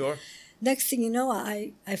 And Sure. next thing you know,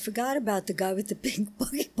 I forgot about the guy with the pink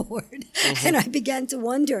boogie board. And I began to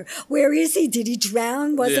wonder, where is he? Did he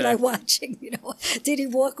drown? Wasn't Yeah. I watching? Did he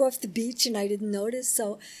walk off the beach and I didn't notice?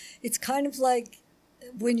 So it's kind of like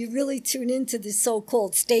when you really tune into this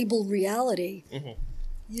so-called stable reality,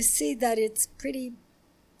 you see that it's pretty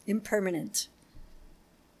impermanent.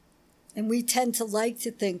 And we tend to like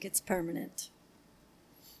to think it's permanent.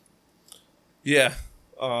 Yeah.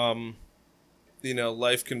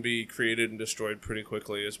 Life can be created and destroyed pretty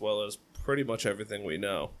quickly, as well as pretty much everything we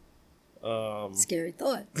know. Scary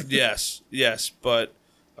thought. Yes, but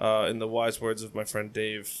in the wise words of my friend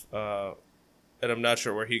Dave, and I'm not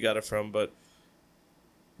sure where he got it from, but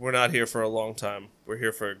we're not here for a long time. We're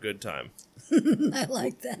here for a good time. I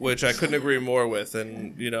like that. Which I couldn't agree more with.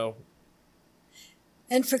 And,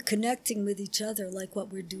 And for connecting with each other like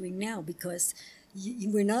what we're doing now, because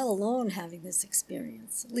we're not alone having this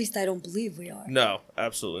experience. At least I don't believe we are. no,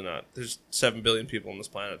 absolutely not. There's 7 billion people on this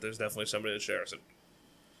planet. There's definitely somebody that shares it.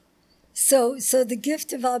 So the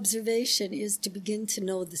gift of observation is to begin to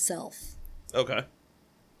know the self, Okay.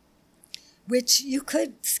 which you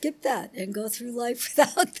could skip that and go through life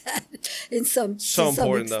without that in some So to some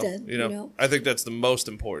important, extent, though. I think that's the most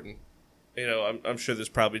important. I'm sure there's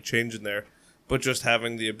probably change in there, but just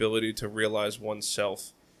having the ability to realize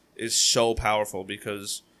oneself is so powerful,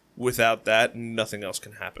 because without that, nothing else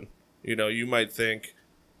can happen. You might think,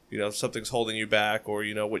 something's holding you back, or,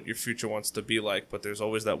 what your future wants to be like, but there's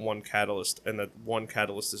always that one catalyst, and that one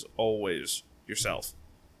catalyst is always yourself.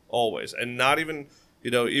 Always. And not even,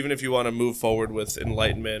 even if you want to move forward with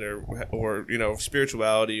enlightenment or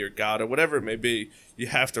spirituality or God or whatever it may be, you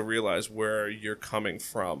have to realize where you're coming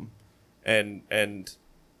from. And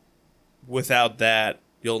without that,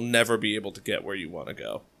 you'll never be able to get where you want to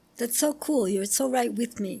go. That's so cool. You're so right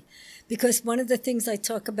with me, because one of the things I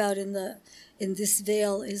talk about in this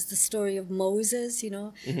veil is the story of Moses,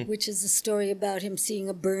 which is a story about him seeing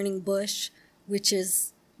a burning bush, which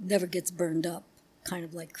never gets burned up, kind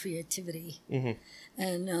of like creativity.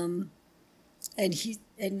 And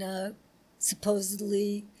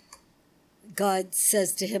supposedly God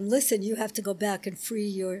says to him, "Listen, you have to go back and free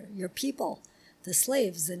your people, the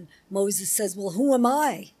slaves." And Moses says, "Well, who am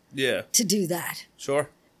I Yeah. to do that?" Sure.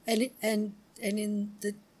 And in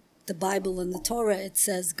the Bible and the Torah, it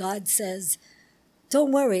says, God says,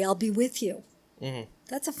 "Don't worry, I'll be with you."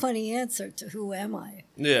 That's a funny answer to who am I?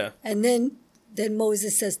 Yeah. And then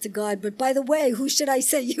Moses says to God, "But by the way, who should I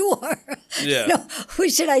say you are?" Yeah. Who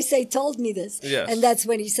should I say told me this? Yes. And that's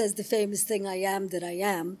when he says the famous thing, "I am that I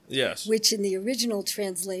am," Yes. which in the original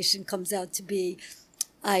translation comes out to be,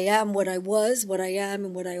 "I am what I was, what I am,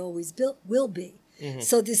 and what I always will be."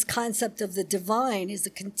 So this concept of the divine is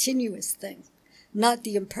a continuous thing, not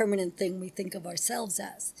the impermanent thing we think of ourselves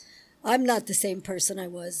as. I'm not the same person I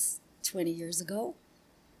was 20 years ago.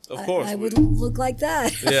 Of course. I would look like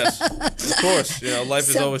that. Yes. Of course. Life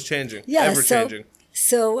is So- always changing. Yeah, Ever changing.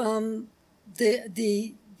 So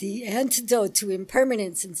the antidote to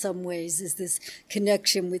impermanence in some ways is this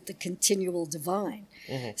connection with the continual divine.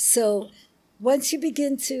 So once you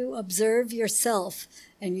begin to observe yourself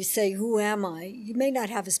and you say, who am I? You may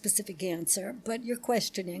not have a specific answer, but you're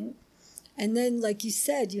questioning. And then, like you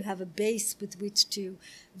said, you have a base with which to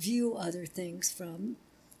view other things from.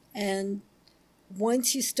 And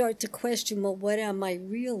once you start to question, well, what am I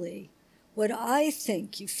really? What I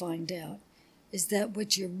think you find out is that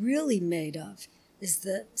what you're really made of is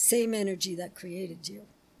the same energy that created you.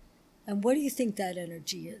 And what do you think that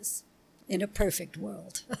energy is in a perfect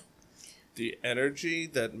world? The energy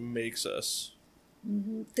that makes us.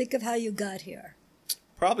 Mm-hmm. Think of how you got here.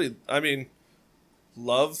 Probably, I mean,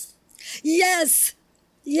 love. Yes.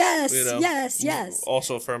 Yes, You know, yes.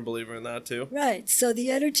 Also a firm believer in that too. Right. So the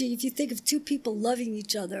energy, if you think of two people loving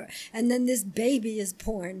each other and then this baby is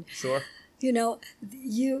born. Sure. You know,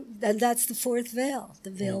 and that's the fourth veil, the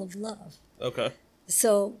veil of love. Okay.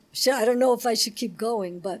 So I don't know if I should keep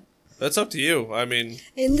going, but that's up to you. I mean,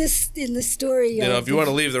 in the story, you know, if you want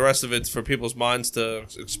to leave the rest of it for people's minds to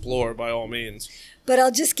explore, by all means. But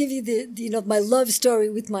I'll just give you my love story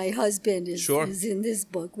with my husband is in this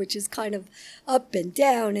book, which is kind of up and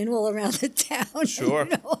down and all around the town. Sure.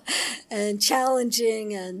 And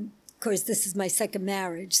challenging. And of course, this is my second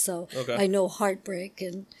marriage, so I know heartbreak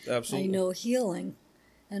and Absolutely. I know healing.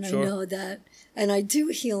 And Sure. I know that, and I do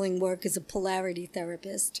healing work as a polarity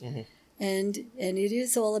therapist. Mm-hmm. And it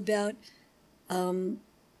is all about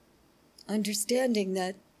understanding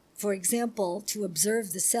that, for example, to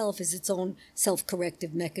observe the self is its own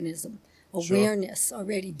self-corrective mechanism. Awareness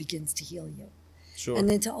already begins to heal you. Sure. And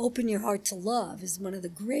then to open your heart to love is one of the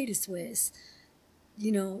greatest ways.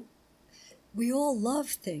 You know, we all love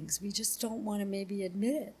things. We just don't want to maybe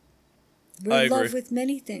admit it. We're in love with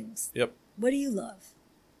many things. Yep. What do you love?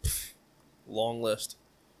 Long list.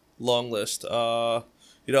 You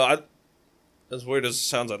know, as weird as it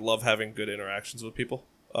sounds, I love having good interactions with people.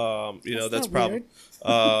 You know, that's probably,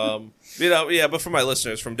 you know, yeah, but for my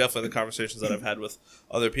listeners, from definitely the conversations that I've had with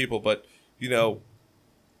other people, but, you know,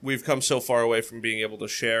 we've come so far away from being able to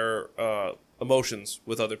share emotions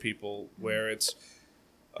with other people where it's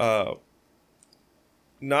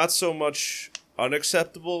not so much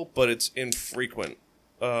unacceptable, but it's infrequent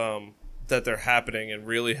that they're happening, and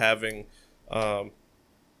really having,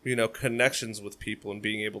 you know, connections with people and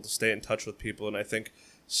being able to stay in touch with people. And I think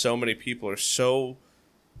so many people are so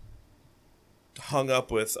hung up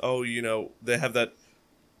with, oh, you know, they have that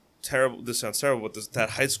terrible, this sounds terrible, but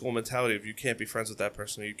that high school mentality of you can't be friends with that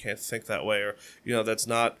person, or you can't think that way, or, you know, that's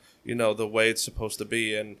not, you know, the way it's supposed to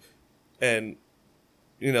be. And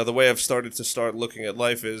you know, the way I've started looking at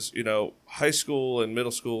life is, you know, high school and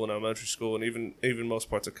middle school and elementary school and even most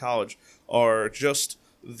parts of college are just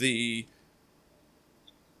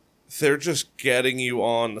they're just getting you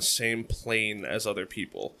on the same plane as other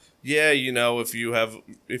people. Yeah, you know, if you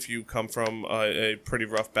come from a pretty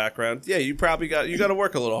rough background, yeah, you got to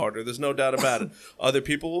work a little harder. There's no doubt about it. Other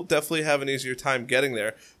people will definitely have an easier time getting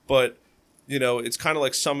there, but, you know, it's kind of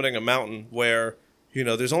like summiting a mountain where, you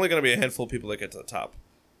know, there's only going to be a handful of people that get to the top.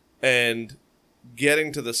 And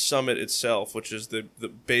getting to the summit itself, which is the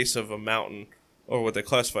base of a mountain, or what they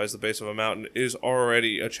classify as the base of a mountain, is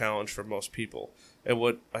already a challenge for most people. And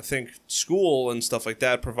what I think school and stuff like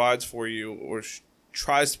that provides for you, or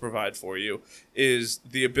tries to provide for you, is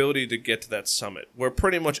the ability to get to that summit, where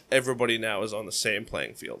pretty much everybody now is on the same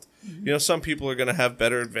playing field. Mm-hmm. You know, some people are going to have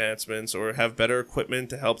better advancements or have better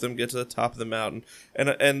equipment to help them get to the top of the mountain,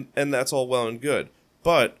 and that's all well and good.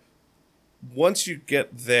 But once you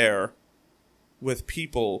get there with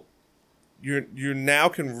people, you now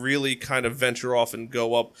can really kind of venture off and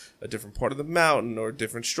go up a different part of the mountain, or a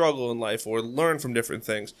different struggle in life, or learn from different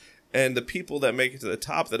things. And the people that make it to the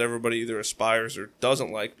top that everybody either aspires or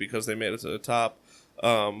doesn't like because they made it to the top,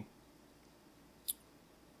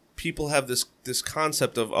 people have this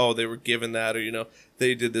concept of, oh, they were given that, or, you know,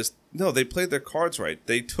 they did this. No, they played their cards right.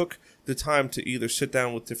 They took the time to either sit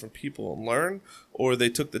down with different people and learn, or they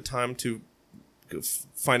took the time to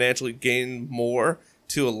financially gain more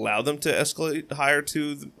to allow them to escalate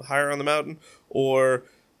higher on the mountain,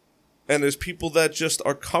 and there's people that just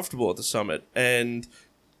are comfortable at the summit, and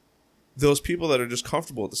those people that are just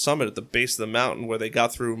comfortable at the summit, at the base of the mountain, where they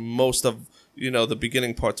got through most of, you know, the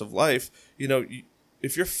beginning parts of life, you know,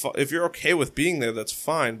 if you're okay with being there, that's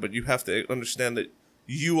fine, but you have to understand that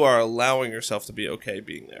you are allowing yourself to be okay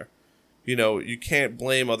being there. You know, you can't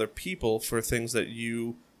blame other people for things that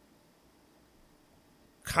you,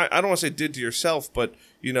 I don't want to say did to yourself, but,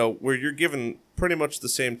 you know, where you're given pretty much the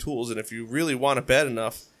same tools, and if you really want it bad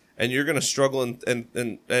enough, and you're going to struggle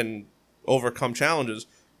and overcome challenges,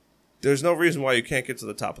 there's no reason why you can't get to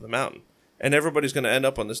the top of the mountain. And everybody's going to end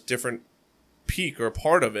up on this different peak or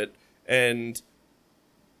part of it, and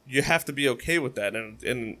you have to be okay with that.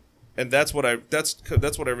 And that's what I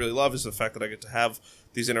really love, is the fact that I get to have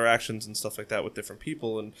these interactions and stuff like that with different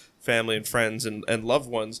people and family and friends and loved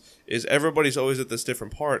ones. Is everybody's always at this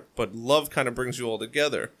different part, but love kind of brings you all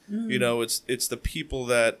together. You know, it's the people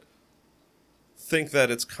that think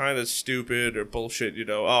that it's kind of stupid or bullshit, you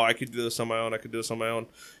know, oh, I could do this on my own, I could do this on my own.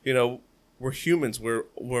 You know, we're humans.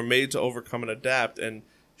 We're made to overcome and adapt, and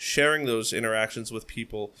sharing those interactions with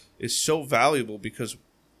people is so valuable, because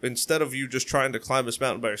instead of you just trying to climb this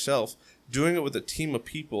mountain by yourself, doing it with a team of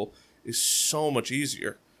people is so much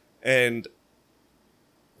easier. And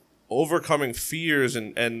overcoming fears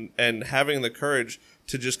and having the courage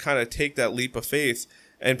to just kind of take that leap of faith.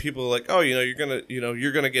 And people are like, oh, you know,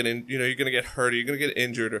 you're gonna get in, you know, you're gonna get hurt, or you're gonna get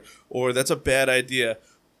injured, or that's a bad idea.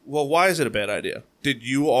 Well, why is it a bad idea? Did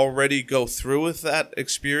you already go through with that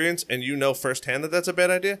experience and you know firsthand that that's a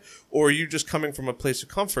bad idea? Or are you just coming from a place of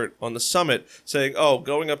comfort on the summit saying, oh,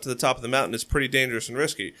 going up to the top of the mountain is pretty dangerous and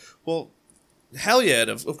risky? Well, hell yeah,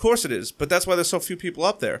 of course it is. But that's why there's so few people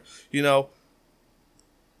up there, you know.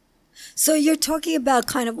 So you're talking about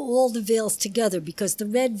kind of all the veils together, because the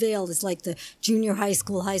red veil is like the junior high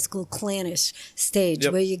school clannish stage,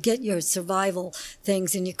 Yep. where you get your survival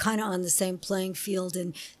things and you're kind of on the same playing field.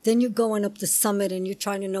 And then you're going up the summit and you're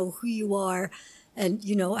trying to know who you are and,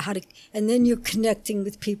 you know, how to, and then you're connecting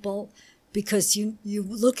with people because you're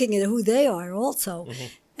looking at who they are also. Mm-hmm.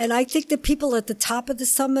 And I think the people at the top of the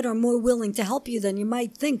summit are more willing to help you than you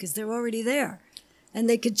might think, because they're already there. And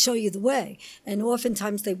they could show you the way. And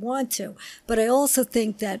oftentimes they want to. But I also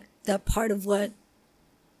think that part of what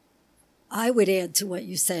I would add to what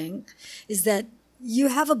you're saying is that you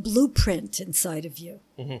have a blueprint inside of you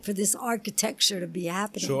for this architecture to be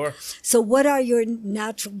happening. Sure. So what are your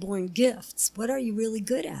natural born gifts? What are you really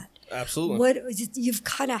good at? Absolutely. What you've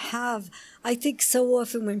kind of have. I think so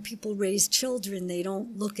often when people raise children, they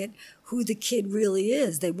don't look at who the kid really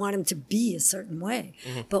is. They want him to be a certain way.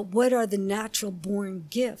 Mm-hmm. But what are the natural born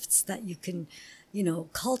gifts that you can, you know,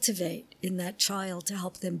 cultivate in that child to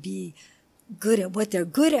help them be good at what they're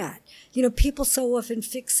good at? You know, people so often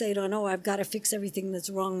fixate on, oh, I've got to fix everything that's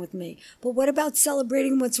wrong with me. But what about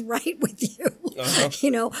celebrating what's right with you? Uh-huh.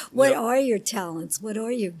 You know, what are your talents? What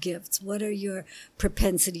are your gifts? What are your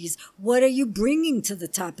propensities? What are you bringing to the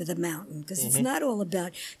top of the mountain? Because it's not all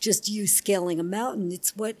about just you scaling a mountain.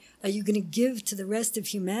 It's what are you going to give to the rest of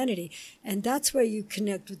humanity? And that's where you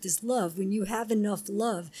connect with this love. When you have enough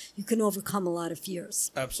love, you can overcome a lot of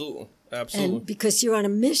fears. Absolutely. Absolutely. And because you're on a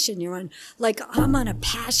mission, I'm on a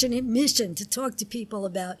passionate mission to talk to people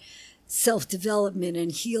about self-development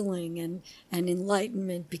and healing and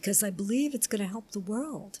enlightenment, because I believe it's going to help the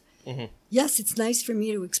world. Mm-hmm. Yes, it's nice for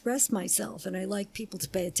me to express myself, and I like people to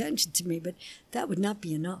pay attention to me, but that would not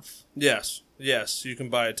be enough. Yes, you can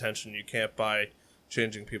buy attention. You can't buy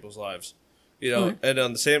changing people's lives. You know, and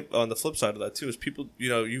on the flip side of that too is people, you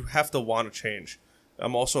know, you have to want to change.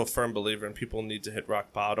 I'm also a firm believer in people need to hit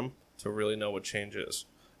rock bottom to really know what change is.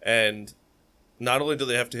 And not only do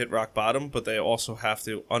they have to hit rock bottom, but they also have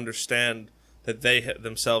to understand that they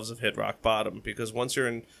themselves have hit rock bottom. Because if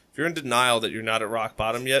you're in denial that you're not at rock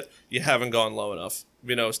bottom yet, you haven't gone low enough.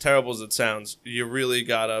 You know, as terrible as it sounds, you really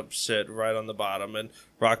gotta sit right on the bottom, and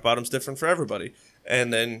rock bottom's different for everybody.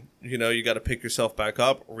 And then, you know, you gotta pick yourself back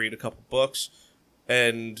up, read a couple books,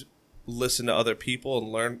 and listen to other people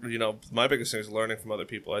and learn. You know, my biggest thing is learning from other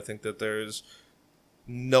people. I think that there's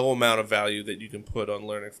no amount of value that you can put on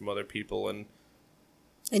learning from other people, and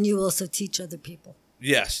you also teach other people.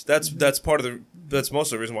 Yes, that's most of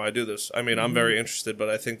the reason why I do this. I mean, I'm very interested, but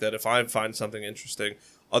I think that if I find something interesting,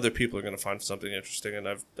 other people are going to find something interesting, and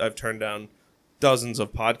I've turned down dozens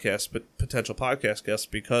of potential podcast guests,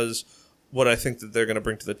 because what I think that they're going to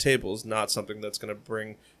bring to the table is not something that's going to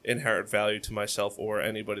bring inherent value to myself or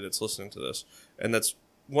anybody that's listening to this. And that's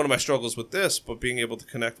one of my struggles with this, but being able to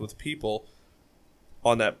connect with people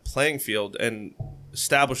on that playing field and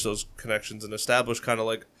establish those connections and establish kind of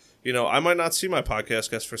like, you know, I might not see my podcast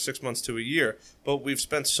guest for 6 months to a year, but we've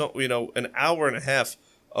spent an hour and a half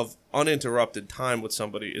of uninterrupted time with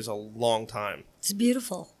somebody is a long time. It's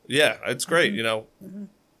beautiful. Yeah, it's great, you know. Mm-hmm.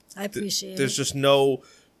 I appreciate There's just no,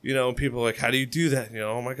 you know, people are like, how do you do that? You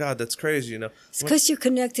know, oh my God, that's crazy, you know. It's because you're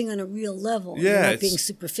connecting on a real level. Yeah, you're not being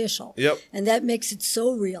superficial. Yep. And that makes it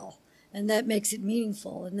so real. And that makes it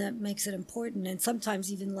meaningful, and that makes it important, and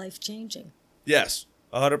sometimes even life-changing. Yes,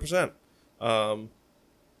 100%.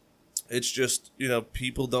 It's just, you know,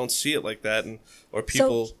 people don't see it like that, or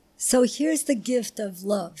people. So here's the gift of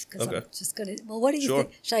love. Because Okay. I'm just gonna. Well, what do you Sure.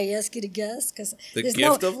 think? Should I ask you to guess? Because The there's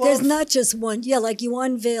gift of there's love? not just one. Yeah, like you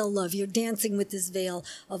unveil love. You're dancing with this veil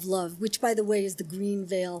of love, which, by the way, is the green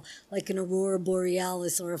veil, like an aurora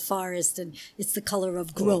borealis or a forest, and it's the color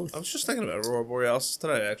of growth. I was just thinking about Aurora Borealis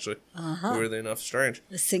today, actually. Weirdly enough, strange.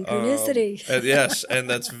 A synchronicity. And yes, and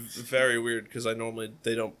that's very weird because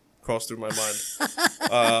they don't cross through my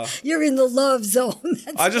mind. You're in the love zone.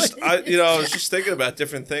 That's I was just thinking about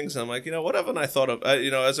different things. And I'm like, what haven't I thought of?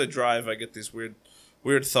 As I drive, I get these weird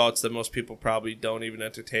thoughts that most people probably don't even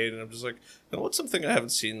entertain. And I'm just like, what's something I haven't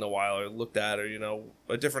seen in a while or looked at, or,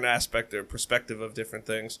 a different aspect or perspective of different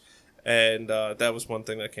things. And that was one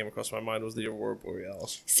thing that came across my mind was the Aurora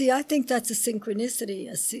Borealis. See, I think that's a synchronicity.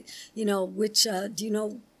 Which do you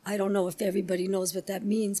know? I don't know if everybody knows what that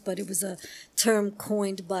means, but it was a term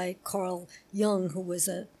coined by Carl Jung, who was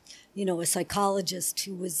a psychologist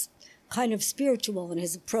who was kind of spiritual in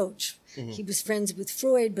his approach. Mm-hmm. He was friends with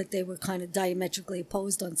Freud, but they were kind of diametrically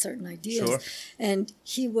opposed on certain ideas. Sure. And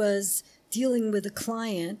he was dealing with a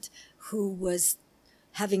client who was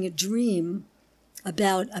having a dream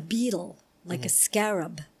about a beetle, like a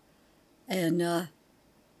scarab. And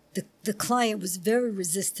the client was very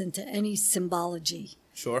resistant to any symbology.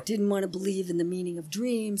 Sure. Didn't want to believe in the meaning of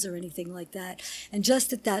dreams or anything like that. And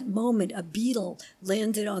just at that moment, a beetle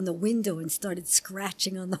landed on the window and started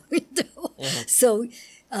scratching on the window. Mm-hmm. So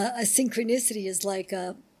a synchronicity is like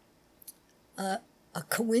a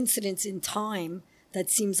coincidence in time that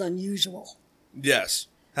seems unusual. Yes.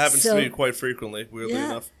 Happens to me quite frequently, weirdly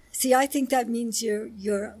enough. See, I think that means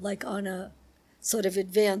you're like on a sort of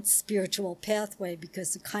advanced spiritual pathway,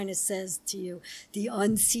 because it kind of says to you the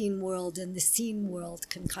unseen world and the seen world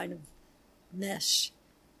can kind of mesh.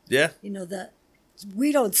 Yeah.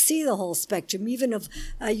 We don't see the whole spectrum, even if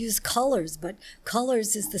I use colors, but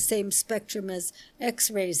colors is the same spectrum as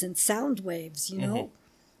X-rays and sound waves, Mm-hmm.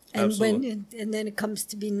 And Absolutely. and then it comes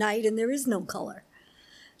to be night and there is no color.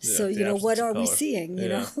 Yeah, So, what are we seeing,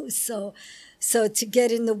 So to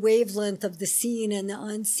get in the wavelength of the seen and the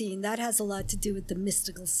unseen, that has a lot to do with the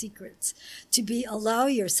mystical secrets. Allow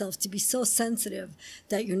yourself to be so sensitive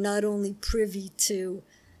that you're not only privy to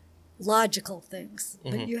logical things,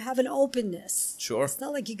 but you have an openness. Sure. It's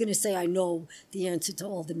not like you're going to say, I know the answer to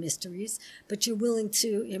all the mysteries, but you're willing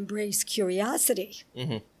to embrace curiosity.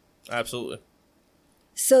 Mm-hmm. Absolutely.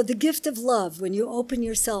 So the gift of love, when you open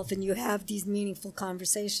yourself and you have these meaningful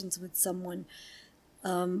conversations with someone,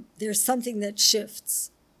 there's something that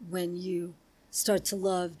shifts when you start to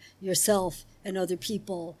love yourself and other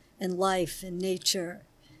people and life and nature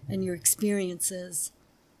and your experiences.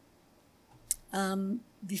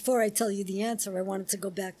 Before I tell you the answer, I wanted to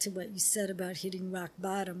go back to what you said about hitting rock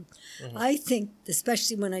bottom. Mm-hmm. I think,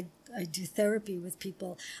 especially when I do therapy with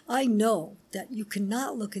people, I know that you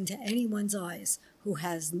cannot look into anyone's eyes who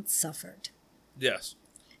hasn't suffered. Yes.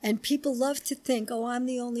 And people love to think, oh, I'm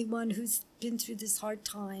the only one who's been through this hard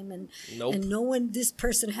time, and nope. And no one, this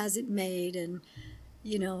person hasn't made, and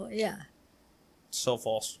yeah. So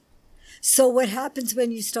false. So what happens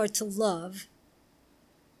when you start to love?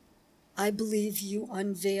 I believe you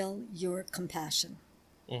unveil your compassion,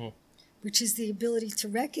 mm-hmm. which is the ability to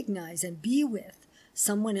recognize and be with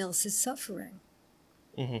someone else's suffering,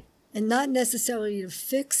 mm-hmm. and not necessarily to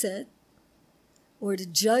fix it or to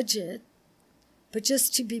judge it, but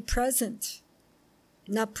just to be present,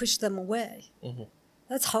 not push them away. Mm-hmm.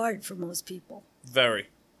 That's hard for most people. Very,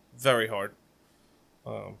 very hard.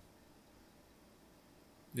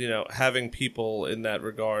 Having people in that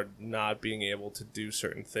regard not being able to do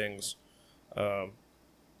certain things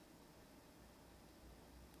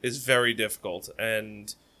is very difficult.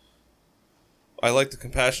 And I like the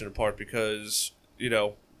compassionate part because,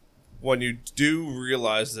 when you do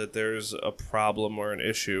realize that there's a problem or an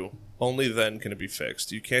issue, only then can it be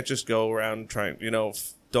fixed. You can't just go around trying,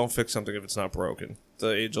 don't fix something if it's not broken.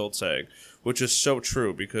 The age-old saying, which is so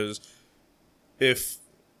true, because if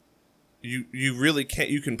you really can't,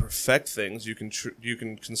 you can perfect things, you can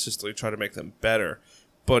consistently try to make them better,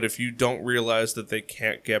 but if you don't realize that they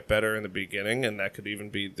can't get better in the beginning, and that could even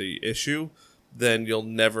be the issue, then you'll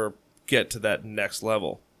never get to that next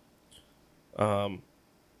level.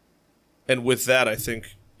 And with that, I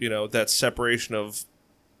think, that separation of,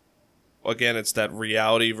 again, it's that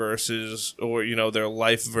reality versus, or, their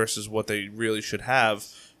life versus what they really should have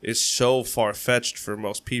is so far-fetched for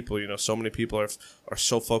most people. So many people are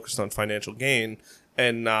so focused on financial gain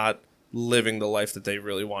and not living the life that they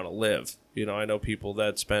really want to live. I know people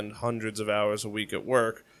that spend hundreds of hours a week at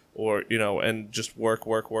work, or, and just work,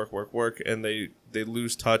 and they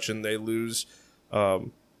lose touch, and they lose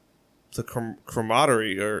the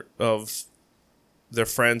camaraderie of their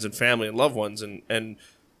friends and family and loved ones. And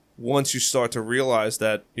once you start to realize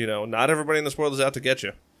that, not everybody in this world is out to get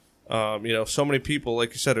you. So many people,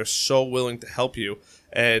 like you said, are so willing to help you.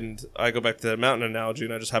 And I go back to the mountain analogy,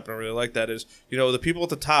 and I just happen to really like that is, the people at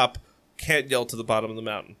the top can't yell to the bottom of the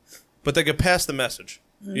mountain, but they can pass the message,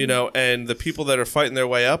 and the people that are fighting their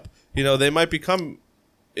way up, they might become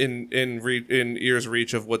in ear's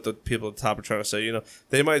reach of what the people at the top are trying to say.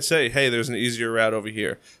 They might say, hey, there's an easier route over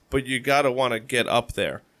here, but you got to want to get up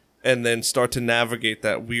there and then start to navigate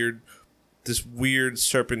this weird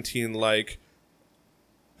serpentine-like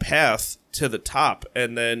path to the top.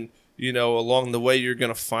 And then, along the way, you're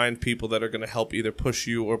going to find people that are going to help either push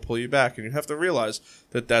you or pull you back. And you have to realize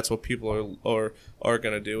that that's what people are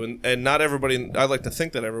going to do. And not everybody, I like to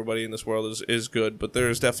think that everybody in this world is good, but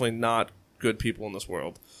there's definitely not good people in this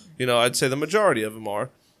world. I'd say the majority of them are.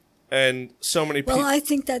 And so many people. Well, I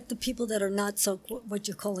think that the people that are not so, what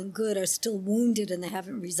you're calling good, are still wounded and they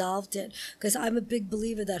haven't resolved it. Because I'm a big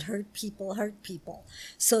believer that hurt people hurt people.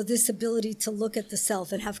 So this ability to look at the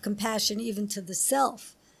self and have compassion even to the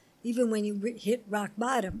self, even when you hit rock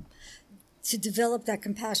bottom, to develop that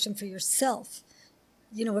compassion for yourself.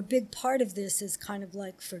 A big part of this is kind of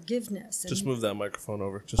like forgiveness. Just move that microphone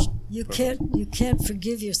over. You can't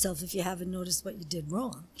forgive yourself if you haven't noticed what you did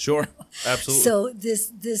wrong. Sure, absolutely. So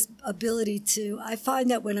this ability to, I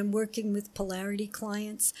find that when I'm working with polarity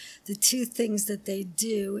clients, the two things that they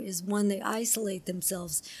do is, one, they isolate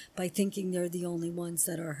themselves by thinking they're the only ones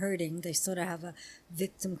that are hurting. They sort of have a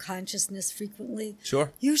victim consciousness frequently.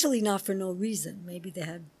 Sure. Usually not for no reason. Maybe they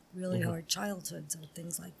had really hard childhoods or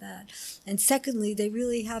things like that. And secondly, they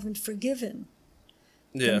really haven't forgiven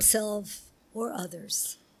themselves or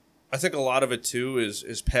others. I think a lot of it too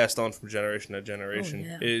is passed on from generation to generation.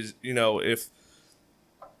 Oh, yeah. Is, if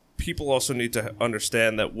people also need to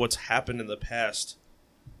understand that what's happened in the past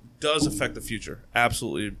does affect the future.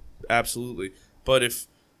 Absolutely. Absolutely. But if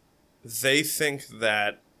they think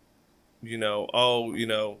that,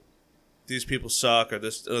 these people suck, or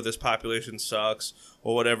this population sucks,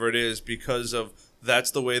 or whatever it is, because of that's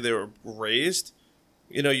the way they were raised,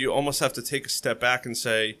 you almost have to take a step back and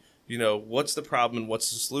say, what's the problem and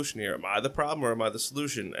what's the solution here? Am I the problem or am I the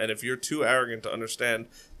solution? And if you're too arrogant to understand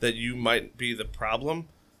that you might be the problem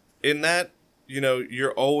in that,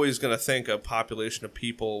 you're always going to think a population of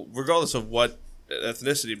people, regardless of what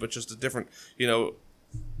ethnicity, but just a different,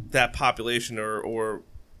 that population or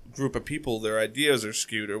group of people, their ideas are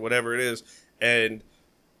skewed or whatever it is. And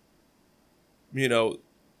you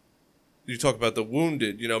talk about the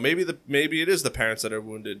wounded, maybe it is the parents that are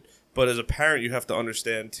wounded, but as a parent you have to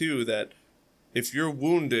understand too that if you're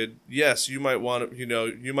wounded, yes, you might want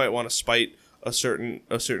to spite a certain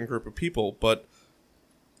group of people, but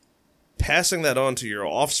passing that on to your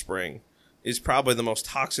offspring is probably the most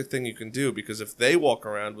toxic thing you can do, because if they walk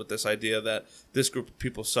around with this idea that this group of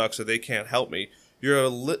people sucks or they can't help me, you're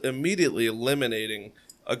immediately eliminating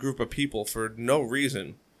a group of people for no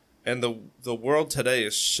reason. And the world today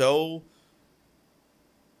is so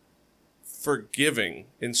forgiving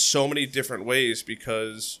in so many different ways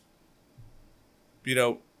because,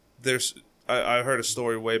 there's I heard a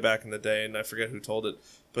story way back in the day, and I forget who told it,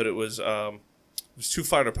 but it was two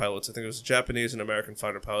fighter pilots. I think it was a Japanese and American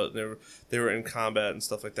fighter pilot. And they were in combat and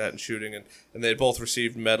stuff like that and shooting, and they had both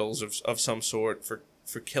received medals of some sort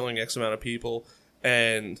for killing X amount of people.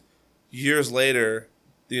 And years later,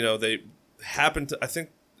 they happened to, I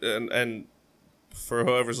think, and for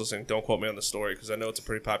whoever's listening, don't quote me on the story because I know it's a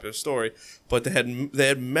pretty popular story, but they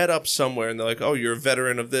had met up somewhere and they're like, oh, you're a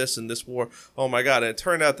veteran of this and this war. Oh my God. And it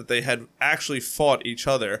turned out that they had actually fought each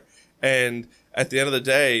other. And at the end of the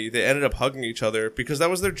day, they ended up hugging each other because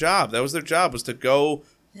that was their job. That was their job, was to go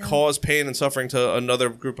cause pain and suffering to another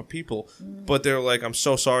group of people. But they're like, I'm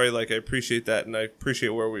so sorry. Like, I appreciate that. And I appreciate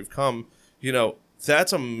where we've come.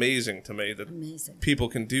 That's amazing to me that people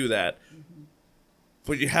can do that. Mm-hmm.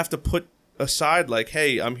 But you have to put aside, like,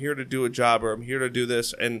 hey, I'm here to do a job or I'm here to do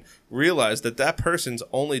this, and realize that person's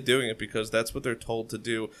only doing it because that's what they're told to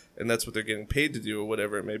do and that's what they're getting paid to do or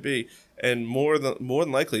whatever it may be. And more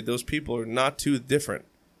than likely, those people are not too different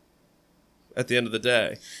at the end of the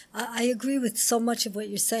day. I agree with so much of what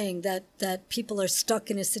you're saying, that people are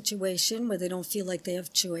stuck in a situation where they don't feel like they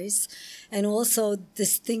have choice. And also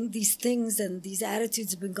these things and these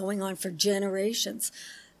attitudes have been going on for generations.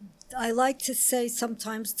 I like to say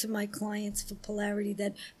sometimes to my clients for polarity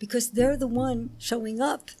that because they're the one showing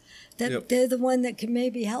up, that they're the one that can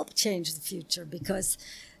maybe help change the future, because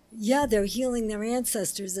they're healing their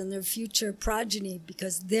ancestors and their future progeny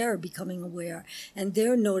because they're becoming aware and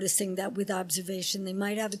they're noticing that with observation they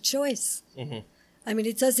might have a choice. Mm-hmm. I mean,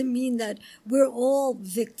 it doesn't mean that we're all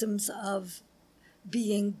victims of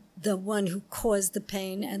being the one who caused the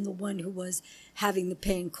pain and the one who was having the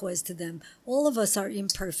pain caused to them. All of us are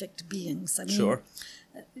imperfect beings. I mean, Sure.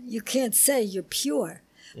 you can't say you're pure.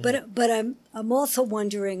 But I'm also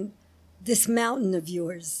wondering, this mountain of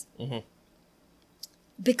yours.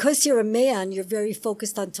 Because you're a man, you're very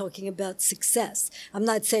focused on talking about success. I'm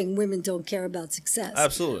not saying women don't care about success.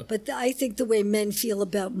 Absolutely. But I think the way men feel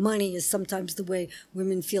about money is sometimes the way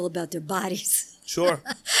women feel about their bodies. Sure.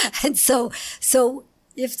 And so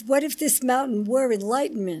what if this mountain were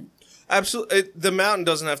enlightenment? Absolutely. The mountain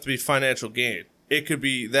doesn't have to be financial gain. It could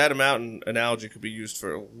be, that mountain analogy could be used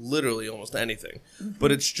for literally almost anything.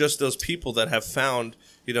 But it's just those people that have found,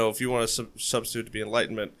 if you want to substitute to be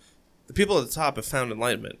enlightenment, the people at the top have found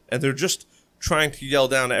enlightenment. And they're just trying to yell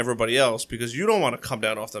down to everybody else because you don't want to come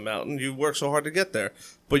down off the mountain. You work so hard to get there.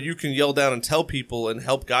 But you can yell down and tell people and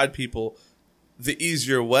help guide people the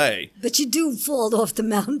easier way. But you do fall off the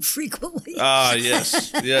mountain frequently.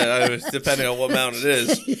 Yes. Yeah, depending on what mountain it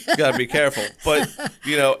is, you got to be careful. But,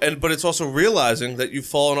 but it's also realizing that you've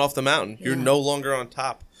fallen off the mountain. You're no longer on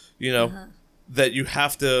top, that you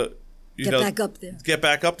have to, Get back up there. Get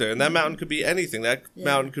back up there. And that mountain could be anything. That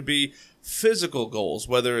mountain could be physical goals,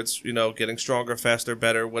 whether it's, getting stronger, faster,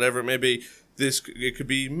 better, whatever it may be. It could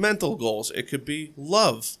be mental goals. It could be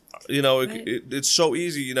love. It's so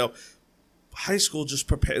easy, high school just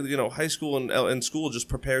high school and school just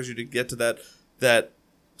prepares you to get to that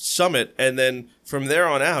summit, and then from there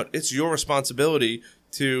on out, it's your responsibility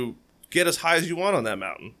to get as high as you want on that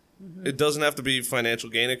mountain. It doesn't have to be financial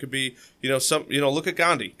gain. It could be, look at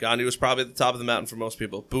Gandhi. Gandhi was probably at the top of the mountain for most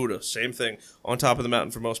people. Buddha, same thing, on top of the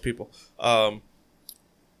mountain for most people. I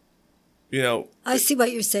see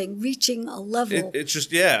what you're saying. Reaching a level. It's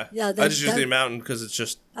just, I just use the mountain because it's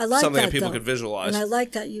just something that people could visualize. And I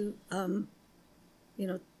like that you,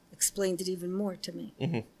 explained it even more to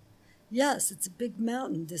me. Yes, it's a big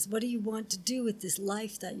mountain. What do you want to do with this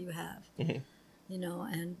life that you have?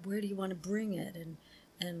 And where do you want to bring it?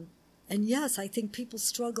 And yes, I think people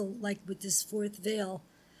struggle like with this fourth veil.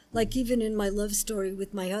 Like even in my love story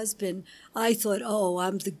with my husband, I thought,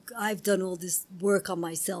 I've done all this work on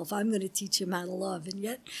myself. I'm going to teach him how to love. And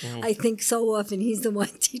yet I think so often he's the one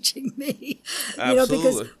teaching me,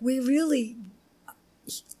 because we really,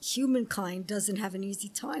 humankind doesn't have an easy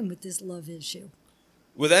time with this love issue.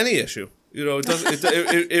 With any issue, it doesn't.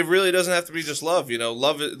 It really doesn't have to be just love.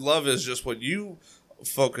 Love is just what you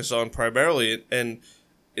focus on primarily, and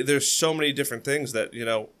there's so many different things that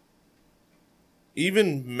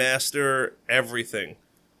even master everything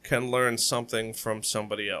can learn something from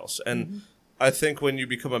somebody else. And I think when you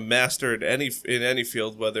become a master in any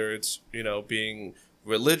field, whether it's being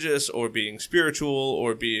religious or being spiritual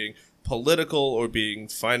or being political or being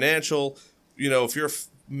financial, if you're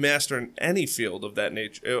master in any field of that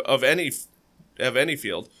nature, of any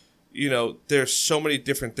field, there's so many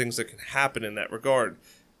different things that can happen in that regard.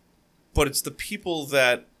 But it's the people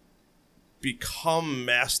that become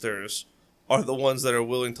masters are the ones that are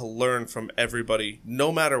willing to learn from everybody,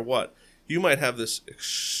 no matter what. You might have this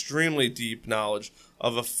extremely deep knowledge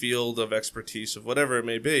of a field of expertise, of whatever it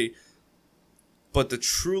may be, but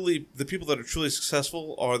the people that are truly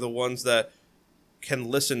successful are the ones that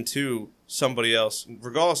can listen to somebody else,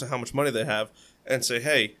 regardless of how much money they have, and say,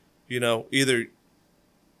 hey, either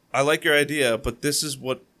I like your idea, but this is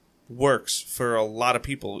what works for a lot of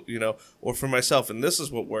people, or for myself, and this is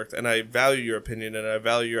what worked, and I value your opinion and I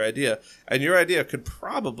value your idea, and your idea could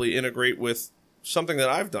probably integrate with something that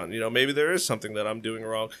I've done. Maybe there is something that I'm doing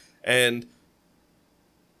wrong, and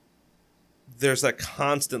there's that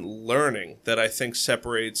constant learning that I think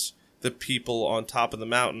separates the people on top of the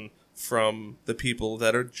mountain from the people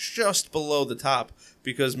that are just below the top,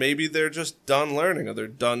 because maybe they're just done learning or they're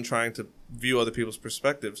done trying to view other people's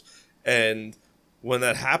perspectives. And when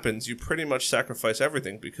that happens, you pretty much sacrifice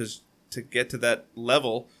everything, because to get to that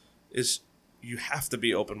level you have to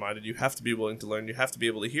be open-minded. You have to be willing to learn. You have to be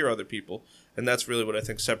able to hear other people. And that's really what I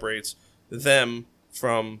think separates them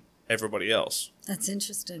from everybody else. That's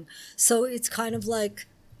interesting. So it's kind of like,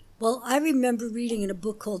 I remember reading in a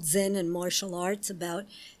book called Zen and Martial Arts about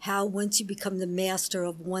how once you become the master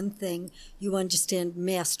of one thing, you understand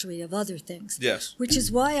mastery of other things. Yes. Which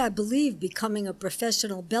is why I believe becoming a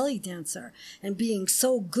professional belly dancer and being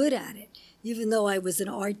so good at it, even though I was an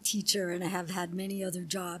art teacher and I have had many other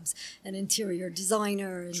jobs, an interior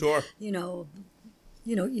designer, and sure,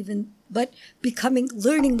 but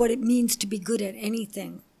learning what it means to be good at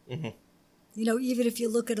anything. Even if you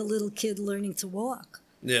look at a little kid learning to walk.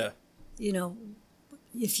 Yeah.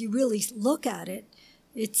 If you really look at it,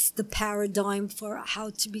 it's the paradigm for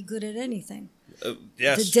how to be good at anything.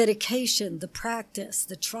 Yes. The dedication, the practice,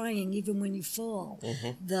 the trying even when you fall,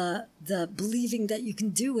 the believing that you can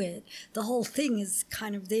do it. The whole thing is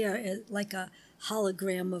kind of there like a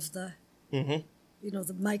hologram of the,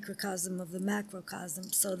 the microcosm of the macrocosm.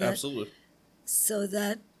 Absolutely. So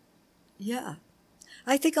that, yeah.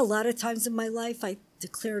 I think a lot of times in my life I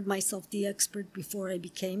declared myself the expert before I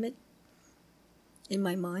became it in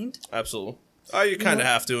my mind. Absolutely. Oh, you kind of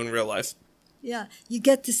have to in real life. Yeah. You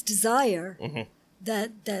get this desire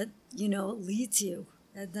that leads you.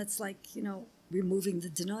 And that's like, removing the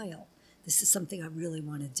denial. This is something I really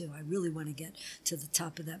want to do. I really want to get to the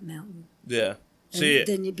top of that mountain. Yeah. And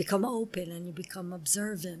then you become open and you become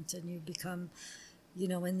observant and you become,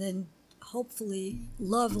 and then hopefully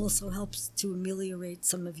love also helps to ameliorate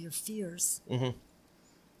some of your fears.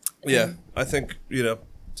 Yeah. I think,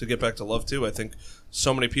 to get back to love too, I think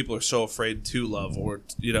so many people are so afraid to love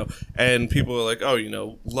and people are like,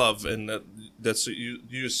 oh, love. And that's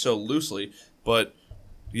used so loosely. But,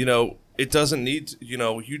 it doesn't need,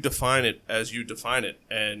 you define it as you define it.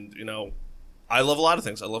 And, I love a lot of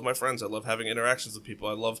things. I love my friends. I love having interactions with people.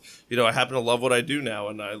 I love, I happen to love what I do now.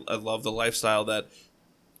 And I love the lifestyle that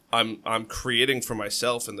I'm creating for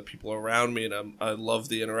myself and the people around me. And I love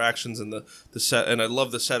the interactions and the set, and I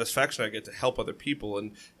love the satisfaction I get to help other people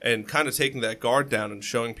and kind of taking that guard down and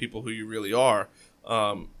showing people who you really are,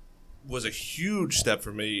 was a huge step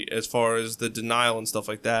for me as far as the denial and stuff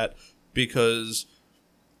like that, because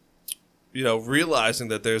realizing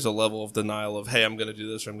that there's a level of denial of, hey, I'm going to do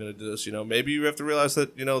this or I'm going to do this, maybe you have to realize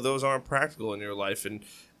that, those aren't practical in your life,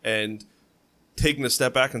 and taking a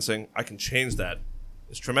step back and saying, I can change that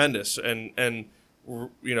is tremendous. And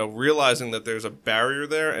realizing that there's a barrier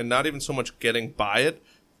there and not even so much getting by it,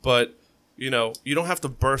 but, you don't have to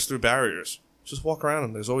burst through barriers. Just walk around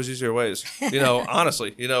them. There's always easier ways,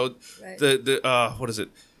 honestly, right. What is it?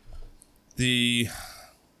 The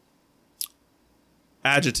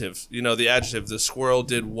adjective, the squirrel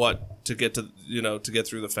did what to get to get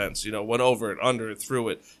through the fence, went over it, under it, through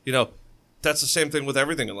it, that's the same thing with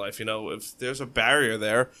everything in life. If there's a barrier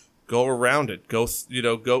there, go around it, you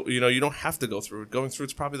don't have to go through it. Going through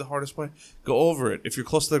it's probably the hardest way. Go over it. If you're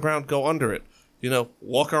close to the ground, go under it,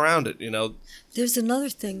 walk around it, There's another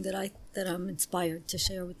thing that I'm inspired to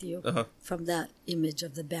share with you from that image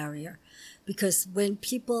of the barrier. Because when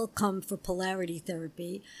people come for polarity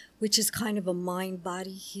therapy, which is kind of a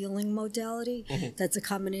mind-body healing modality, that's a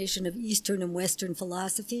combination of Eastern and Western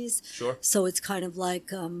philosophies. Sure. So it's kind of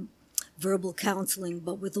like verbal counseling,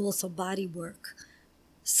 but with also body work,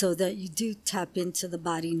 so that you do tap into the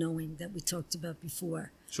body knowing that we talked about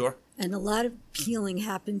before. Sure. And a lot of healing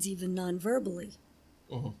happens even non-verbally.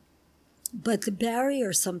 But the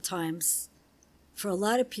barrier sometimes, for a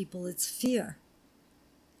lot of people, it's fear.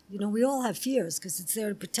 We all have fears because it's there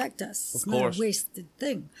to protect us. It's not a wasted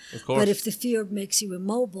thing. Of course. But if the fear makes you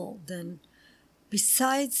immobile, then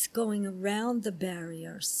besides going around the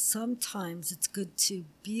barrier, sometimes it's good to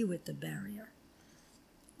be with the barrier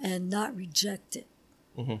and not reject it,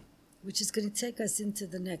 which is going to take us into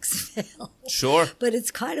the next veil. Sure. But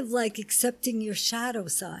it's kind of like accepting your shadow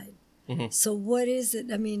side. So what is it?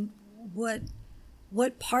 I mean,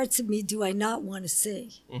 what parts of me do I not want to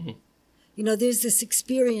see? There's this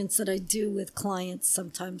experience that I do with clients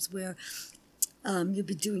sometimes where you'll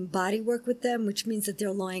be doing body work with them, which means that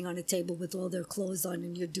they're lying on a table with all their clothes on,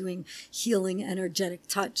 and you're doing healing, energetic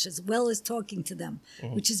touch as well as talking to them,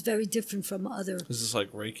 which is very different from other. Is this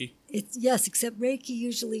like Reiki? Yes, except Reiki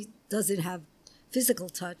usually doesn't have physical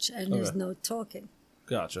touch and there's no talking.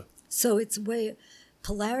 Gotcha. So it's a way.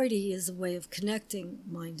 Polarity is a way of connecting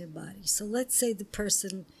mind and body. So let's say the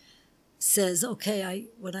person says, okay,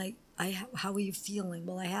 how are you feeling?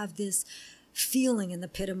 Well, I have this feeling in the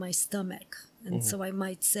pit of my stomach. And so I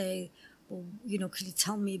might say, well, could you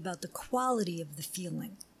tell me about the quality of the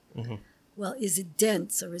feeling? Well, is it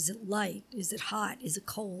dense or is it light? Is it hot? Is it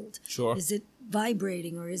cold? Sure. Is it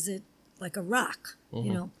vibrating or is it like a rock?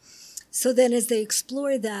 So then as they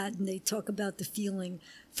explore that and they talk about the feeling,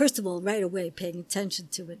 first of all, right away, paying attention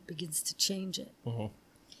to it begins to change it.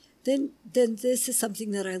 Then this is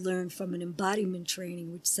something that I learned from an embodiment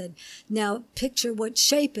training, which said, now picture what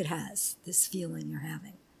shape it has, this feeling you're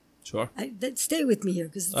having. Sure. Stay with me here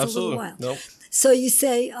because it's Absolutely. a little while. Nope. So you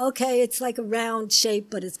say, okay, it's like a round shape,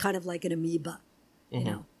 but it's kind of like an amoeba,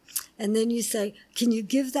 And then you say, can you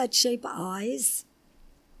give that shape eyes?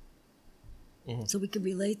 So we can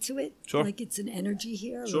relate to it? Sure. Like it's an energy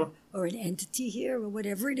here Sure. or an entity here or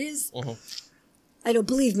whatever it is. I don't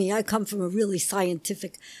believe me. I come from a really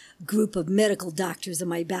scientific group of medical doctors in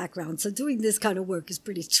my background. So doing this kind of work is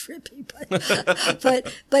pretty trippy,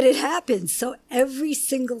 but it happens. So every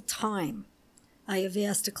single time I have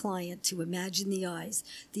asked a client to imagine the eyes.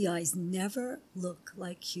 The eyes never look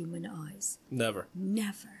like human eyes. Never.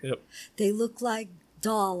 Never. Yep. They look like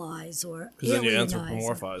doll eyes or Because then you alien eyes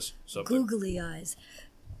anthropomorphize or something. googly eyes.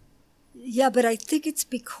 Yeah, but I think it's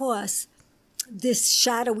because this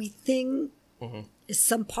shadowy thing is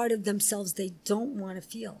some part of themselves they don't want to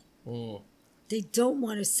feel. They don't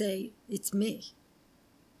want to say, it's me.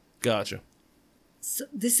 Gotcha. So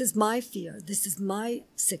this is my fear. This is my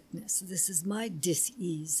sickness. This is my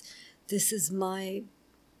dis-ease. This is my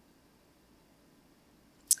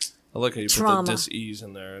I like how you trauma. put the dis-ease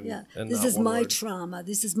in there. And this not is one my word. trauma.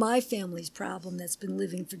 This is my family's problem that's been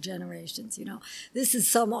living for generations. This is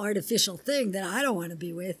some artificial thing that I don't want to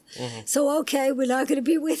be with. So, okay, we're not going to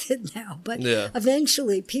be with it now. But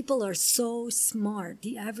eventually, people are so smart.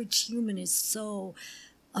 The average human is so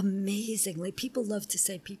amazingly. People love to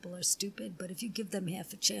say people are stupid, but if you give them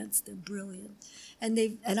half a chance, they're brilliant. And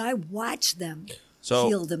I watch them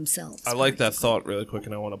heal themselves. I like that thought really quick,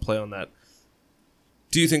 and I want to play on that.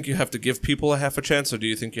 Do you think you have to give people a half a chance, or do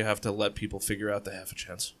you think you have to let people figure out the half a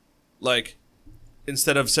chance? Like,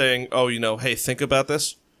 instead of saying, oh, hey, think about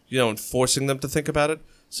this, and forcing them to think about it,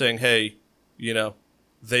 saying, hey,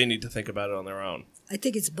 they need to think about it on their own. I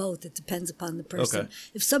think it's both. It depends upon the person. Okay.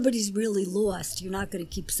 If somebody's really lost, you're not going to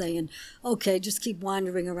keep saying, okay, just keep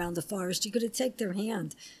wandering around the forest. You're going to take their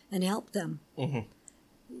hand and help them.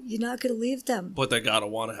 You're not going to leave them. But they got to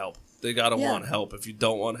want to help. They got to want help. If you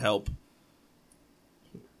don't want help,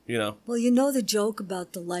 Well, you know the joke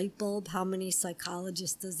about the light bulb? How many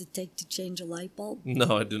psychologists does it take to change a light bulb?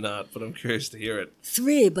 No, I do not, but I'm curious to hear it.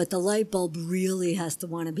 3, but the light bulb really has to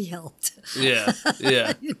want to be helped. Yeah.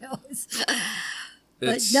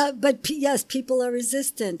 Yes, people are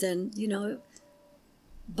resistant, and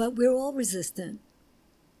but we're all resistant.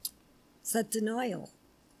 It's that denial.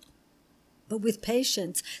 But with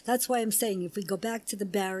patience, that's why I'm saying if we go back to the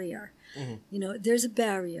barrier, there's a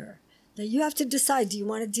barrier. Now you have to decide, do you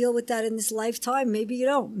want to deal with that in this lifetime? Maybe you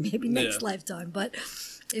don't. Maybe next lifetime, but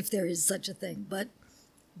if there is such a thing. But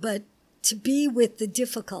to be with the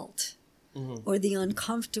difficult or the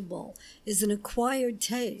uncomfortable is an acquired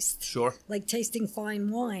taste. Sure. Like tasting fine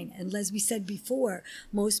wine. And as we said before,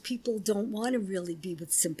 most people don't want to really be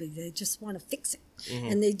with sympathy. They just want to fix it.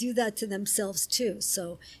 And they do that to themselves too.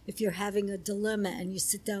 So if you're having a dilemma and you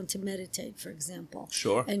sit down to meditate, for example,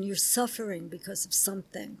 Sure. and you're suffering because of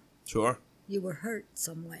something, Sure. you were hurt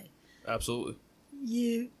some way, Absolutely.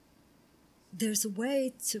 there's a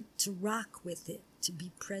way to rock with it, to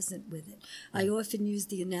be present with it. I often use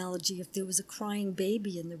the analogy, if there was a crying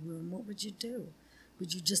baby in the room, what would you do?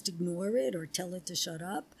 Would you just ignore it or tell it to shut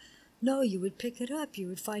up? No, you would pick it up. You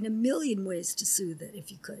would find a million ways to soothe it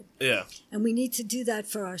if you could. Yeah. And we need to do that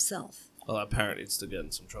for ourselves. Well, that parent needs to get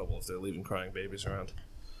in some trouble if they're leaving crying babies around.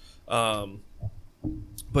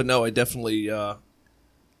 But no, I definitely...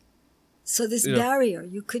 So this barrier,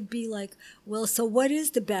 you could be like, well, so what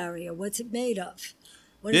is the barrier? What's it made of?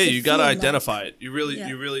 What does it you got to feel identify like? it. You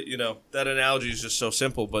really, that analogy is just so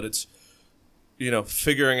simple, but it's,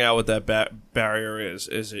 figuring out what that barrier is.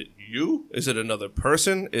 Is it you? Is it another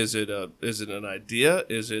person? Is it an idea?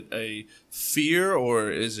 Is it a fear, or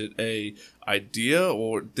is it a idea?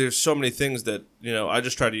 Or there's so many things that, I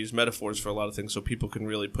just try to use metaphors for a lot of things so people can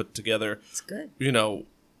really put together, It's good.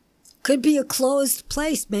 Could be a closed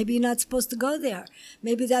place. Maybe you're not supposed to go there.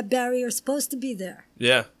 Maybe that barrier is supposed to be there.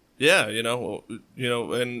 Yeah,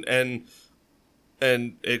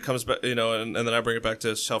 and it comes back, and then I bring it back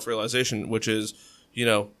to self-realization, which is,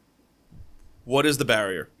 what is the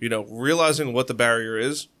barrier? Realizing what the barrier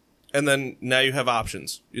is, and then now you have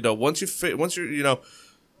options. Once you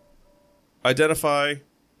identify,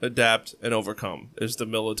 adapt, and overcome is the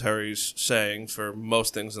military's saying for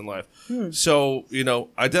most things in life. So,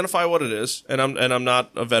 identify what it is, and I'm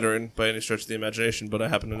not a veteran by any stretch of the imagination, but I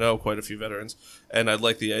happen to know quite a few veterans, and I'd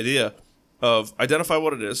like the idea of identify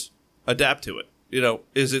what it is, adapt to it.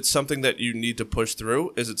 Is it something that you need to push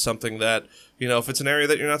through? Is it something that, if it's an area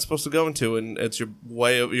that you're not supposed to go into and it's your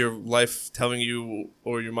way of your life telling you,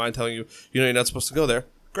 or your mind telling you, you're not supposed to go there,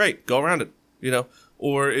 great, go around it,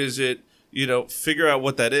 or is it, figure out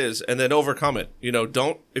what that is and then overcome it.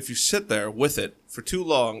 If you sit there with it for too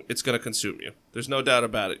long, it's going to consume you. There's no doubt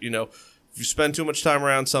about it. If you spend too much time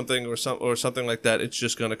around something or something like that, it's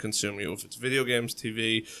just going to consume you. If it's video games,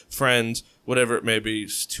 TV, friends, whatever it may be,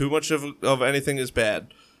 too much of anything is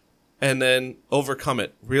bad. and then overcome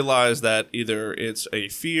it. Realize that either it's a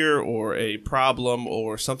fear or a problem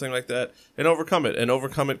or something like that, and overcome it. And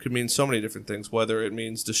overcome it could mean so many different things, whether it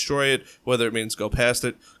means destroy it, whether it means go past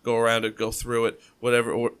it, go around it, go through it,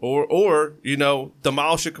 whatever, or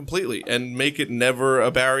demolish it completely and make it never a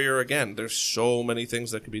barrier again. There's so many things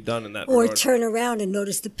that can be done in that Or regard. turn around and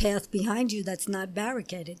notice the path behind you that's not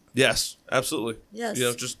barricaded. Yes, absolutely. Yes.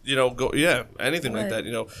 Go, anything like Right.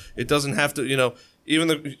 that. It doesn't have to, even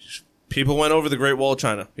the people went over the Great Wall of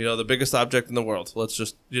China, the biggest object in the world. Let's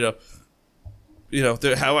just,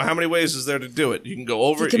 how many ways is there to do it? You can go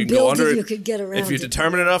over You it, can you can go build under it, it. you could get around If you're it.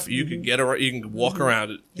 determined enough, you can get around, you can walk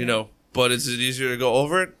around it, But is it easier to go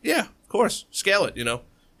over it? Yeah, of course. Scale it, You don't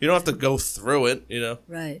have to go through it,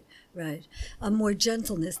 Right, right. A more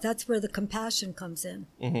gentleness. That's where the compassion comes in.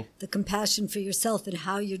 Mm-hmm. The compassion for yourself and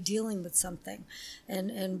how you're dealing with something,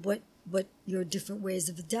 and what your different ways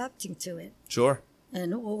of adapting to it, Sure.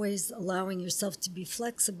 and always allowing yourself to be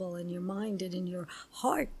flexible in your mind and in your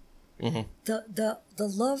heart. Mm-hmm. The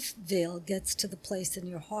love veil gets to the place in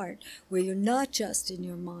your heart where you're not just in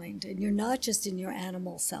your mind and you're not just in your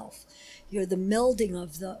animal self. You're the melding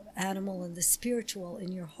of the animal and the spiritual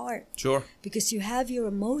in your heart. Sure. Because you have your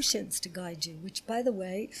emotions to guide you, which, by the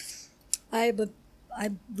way, I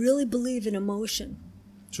really believe in emotion.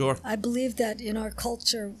 Sure. I believe that in our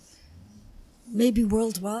culture, maybe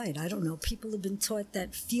worldwide, I don't know, people have been taught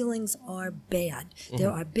that feelings are bad. Mm-hmm. There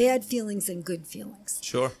are bad feelings and good feelings.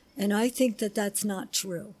 Sure. And I think that that's not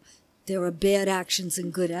true. There are bad actions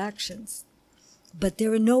and good actions. But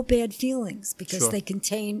there are no bad feelings because Sure. they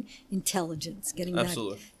contain intelligence, getting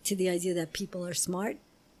Absolutely. back to the idea that people are smart.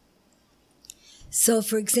 So,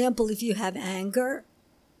 for example, if you have anger,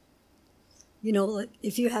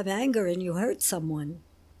 if you have anger and you hurt someone,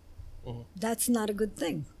 that's not a good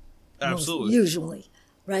thing. Absolutely. Usually,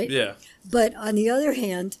 right? Yeah. But on the other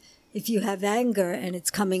hand, if you have anger and it's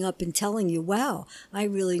coming up and telling you, wow, I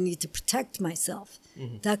really need to protect myself,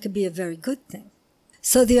 that could be a very good thing.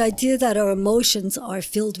 So the idea that our emotions are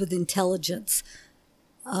filled with intelligence,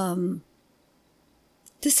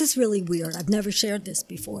 this is really weird. I've never shared this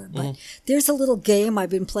before, but there's a little game I've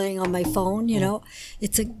been playing on my phone,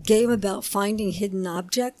 It's a game about finding hidden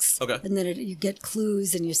objects. Okay. And then you get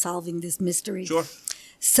clues and you're solving this mystery. Sure.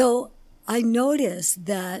 So I notice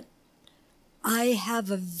that I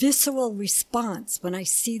have a visceral response when I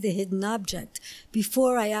see the hidden object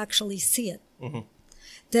before I actually see it. Mm-hmm.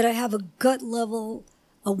 That I have a gut level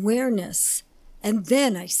awareness and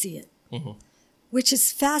then I see it. Mm-hmm. Which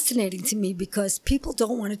is fascinating to me because people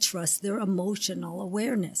don't want to trust their emotional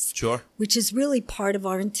awareness. Sure. Which is really part of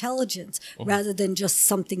our intelligence rather than just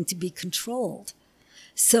something to be controlled.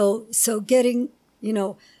 So getting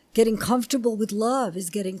comfortable with love is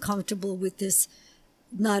getting comfortable with this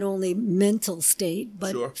not only mental state,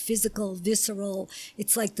 but Sure. physical, visceral.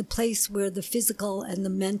 It's like the place where the physical and the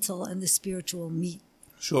mental and the spiritual meet.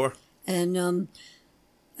 Sure. And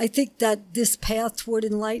I think that this path toward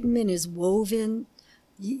enlightenment is woven.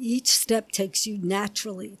 Each step takes you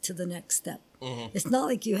naturally to the next step. Mm-hmm. It's not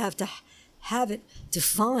like you have to have it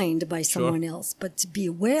defined by someone else, but to be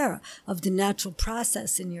aware of the natural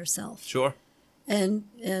process in yourself. Sure. And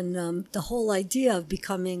the whole idea of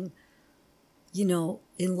becoming,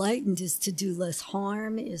 enlightened is to do less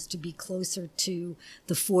harm, is to be closer to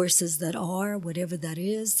the forces that are, whatever that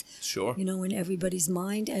is, Sure. in everybody's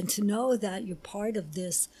mind, and to know that you're part of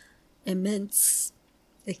this immense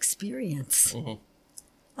experience. Mm-hmm.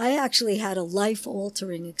 I actually had a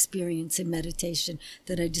life-altering experience in meditation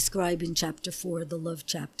that I describe in chapter 4, the love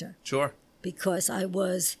chapter, Sure. because I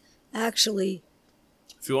was actually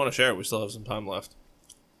If you want to share it, we still have some time left.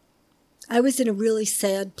 I was in a really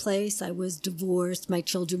sad place. I was divorced. My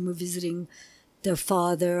children were visiting their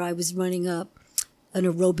father. I was running an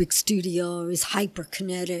aerobic studio. I was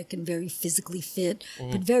hyperkinetic and very physically fit,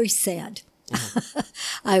 but very sad.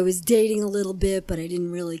 I was dating a little bit, but I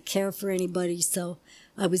didn't really care for anybody. So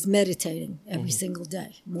I was meditating every single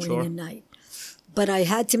day, morning Sure. and night. But I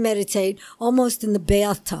had to meditate almost in the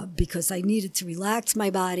bathtub because I needed to relax my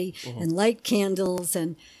body and light candles.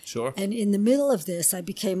 And Sure. in the middle of this, I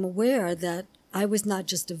became aware that I was not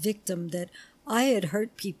just a victim, that I had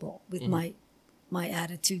hurt people with my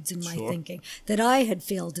attitudes and my Sure. thinking, that I had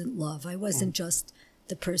failed in love. I wasn't just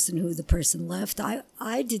the person who the person left.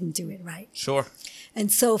 I didn't do it right. Sure.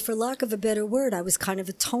 And so, for lack of a better word, I was kind of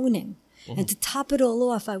atoning. And to top it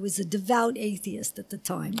all off, I was a devout atheist at the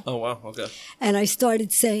time. Oh, wow. Okay. And I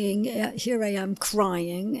started saying, here I am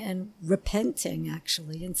crying and repenting,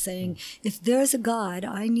 actually, and saying, if there's a God,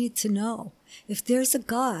 I need to know. If there's a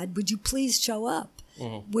God, would you please show up?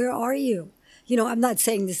 Where are you? I'm not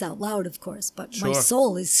saying this out loud, of course, but my Sure.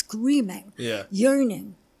 soul is screaming, Yeah.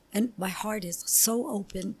 yearning, and my heart is so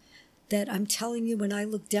open that I'm telling you, when I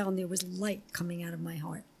looked down, there was light coming out of my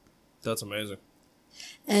heart. That's amazing.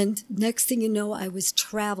 And next thing you know, I was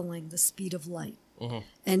traveling the speed of light.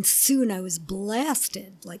 And soon I was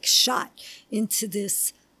blasted, like shot, into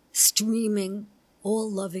this streaming,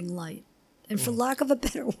 all-loving light. And for lack of a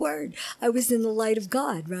better word, I was in the light of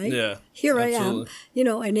God, right? Yeah, Here absolutely. I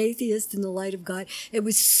am, an atheist in the light of God. It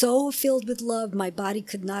was so filled with love, my body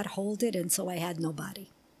could not hold it, and so I had no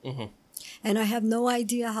body. And I have no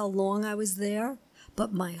idea how long I was there,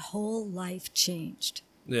 but my whole life changed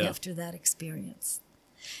after that experience.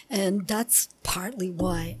 And that's partly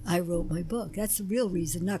why I wrote my book. That's the real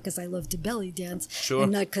reason, not because I love to belly dance, Sure.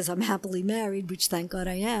 and not because I'm happily married, which thank God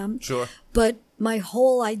I am. Sure. But my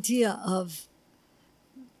whole idea of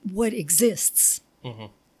what exists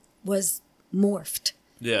was morphed.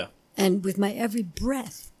 Yeah. And with my every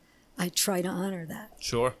breath, I try to honor that.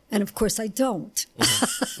 Sure. And of course I don't.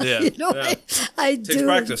 Yeah. Yeah. I Takes do.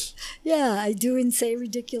 practice. Yeah, I do and say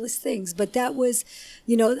ridiculous things. But that was,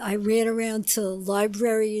 I ran around to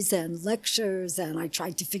libraries and lectures and I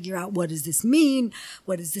tried to figure out, what does this mean?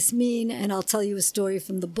 What does this mean? And I'll tell you a story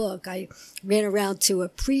from the book. I ran around to a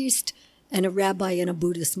priest and a rabbi and a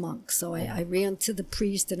Buddhist monk. So I ran to the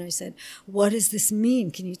priest and I said, what does this mean?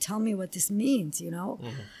 Can you tell me what this means,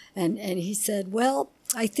 And he said, well,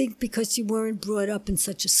 I think because you weren't brought up in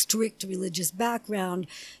such a strict religious background,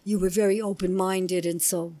 you were very open-minded, and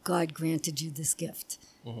so God granted you this gift.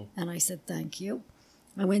 And I said, thank you.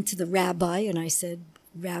 I went to the rabbi and I said,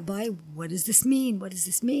 Rabbi, what does this mean? What does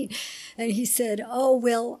this mean? And he said, oh,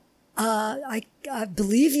 well, I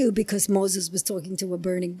believe you because Moses was talking to a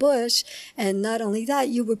burning bush. And not only that,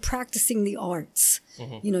 you were practicing the arts.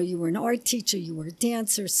 You were an art teacher, you were a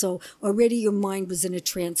dancer. So already your mind was in a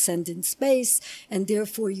transcendent space. And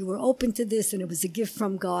therefore you were open to this and it was a gift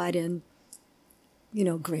from God. And,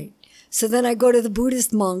 great. So then I go to the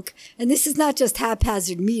Buddhist monk, and this is not just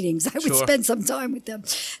haphazard meetings. I would Sure. spend some time with them.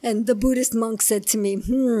 And the Buddhist monk said to me,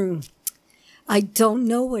 I don't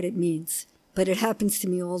know what it means, but it happens to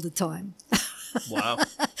me all the time. Wow.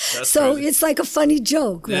 That's So crazy. it's like a funny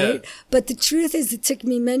joke, right? Yeah. But the truth is, it took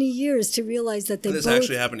me many years to realize that they This both...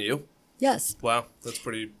 actually happened to you? Yes. Wow. That's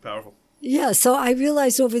pretty powerful. Yeah, so I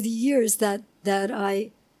realized over the years that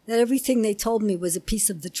everything they told me was a piece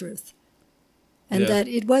of the truth. And Yeah. that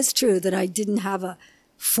it was true that I didn't have a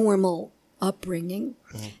formal upbringing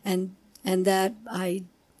and that I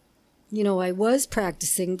was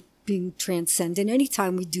practicing being transcendent.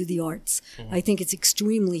 Anytime we do the arts, I think it's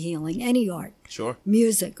extremely healing. Any art, Sure.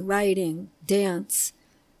 music, writing, dance,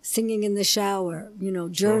 singing in the shower,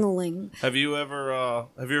 journaling. Have you ever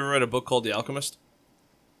read a book called The Alchemist?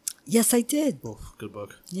 Yes, I did. Oh, good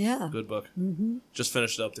book. Yeah. Good book. Just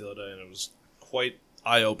finished it up the other day, and it was quite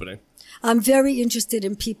eye-opening. I'm very interested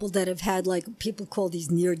in people that have had, like, people call these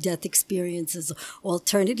near-death experiences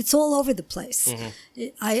alternative. It's all over the place.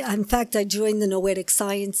 In fact, I joined the Noetic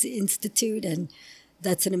Science Institute, and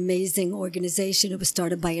that's an amazing organization. It was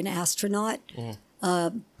started by an astronaut.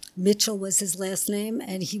 Mitchell was his last name,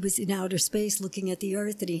 and he was in outer space looking at the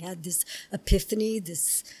Earth, and he had this epiphany,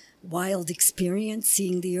 this wild experience,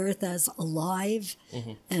 seeing the Earth as alive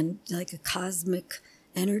and like a cosmic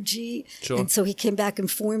energy. Sure. And so he came back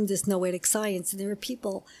and formed this Noetic Science. And there are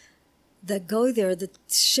people that go there that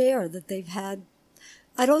share that they've had.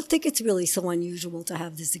 I don't think it's really so unusual to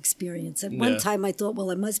have this experience. At one time I thought,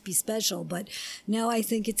 well, it must be special. But now I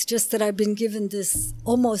think it's just that I've been given this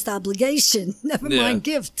almost obligation, never mind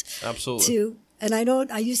gift. Absolutely. And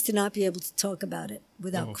I used to not be able to talk about it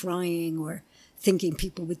without crying or thinking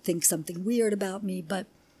people would think something weird about me. But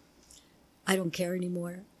I don't care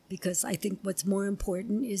anymore. Because I think what's more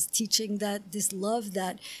important is teaching that this love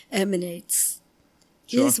that emanates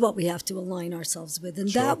is what we have to align ourselves with. And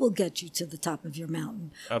that will get you to the top of your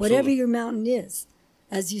mountain. Absolutely. Whatever your mountain is,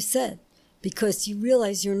 as you said, because you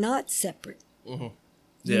realize you're not separate.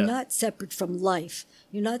 You're not separate from life.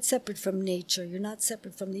 You're not separate from nature. You're not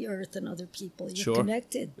separate from the earth and other people. You're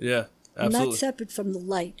connected. Yeah, You're absolutely. not separate from the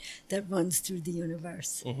light that runs through the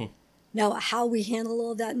universe. Now, how we handle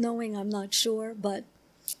all that knowing, I'm not sure, but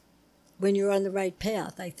when you're on the right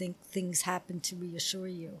path, I think things happen to reassure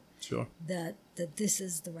you that this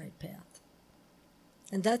is the right path.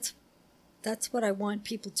 And that's what I want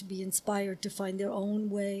people to be inspired to find their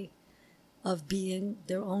own way of being,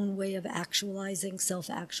 their own way of actualizing,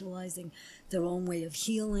 self-actualizing, their own way of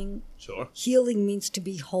healing. Sure. Healing means to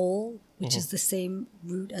be whole, which is the same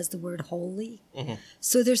root as the word holy.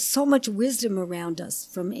 So there's so much wisdom around us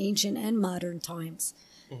from ancient and modern times.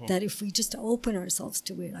 that if we just open ourselves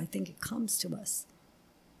to it, I think it comes to us.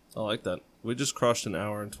 I like that. We just crushed an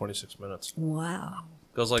hour and 26 minutes. Wow.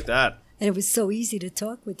 Goes like that. And it was so easy to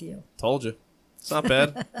talk with you. Told you. It's not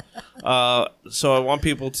bad. So I want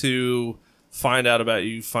people to find out about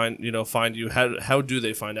you, find you. How do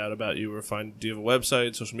they find out about you, or do you have a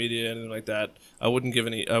website, social media, anything like that? I wouldn't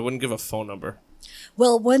give a phone number.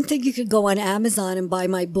 Well, one thing, you could go on Amazon and buy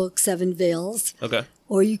my book, Seven Veils. Okay.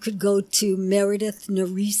 Or you could go to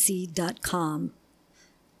meredithnorisi.com.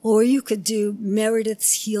 Or you could do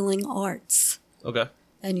Meredith's Healing Arts. Okay.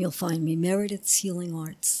 And you'll find me, Meredith's Healing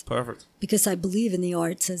Arts. Perfect. Because I believe in the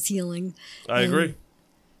arts as healing. I agree.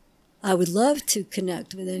 I would love to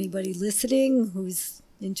connect with anybody listening who's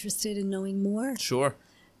interested in knowing more. Sure.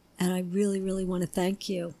 And I really, really want to thank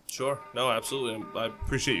you. Sure. No, absolutely. I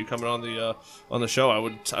appreciate you coming on the show. I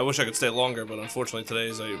wish I could stay longer, but unfortunately today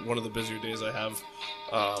is one of the busier days I have.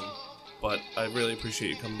 But I really appreciate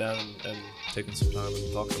you coming down and taking some time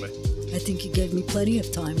and talking to me. I think you gave me plenty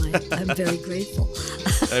of time. I'm very grateful.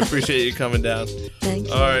 I appreciate you coming down. Thank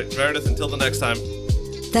you. All right, Meredith, until the next time.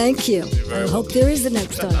 Thank you. I hope there is a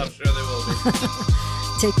next time. I'm sure there will be.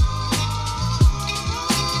 Take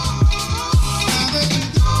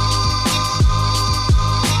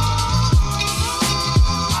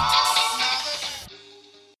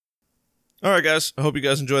All right, guys. I hope you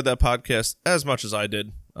guys enjoyed that podcast as much as I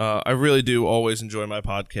did. I really do always enjoy my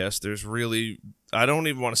podcast. I don't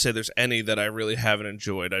even want to say there's any that I really haven't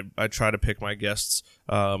enjoyed. I try to pick my guests,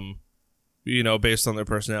 based on their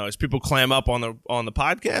personalities. People clam up on the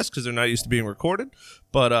podcast because they're not used to being recorded.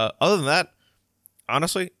 But other than that,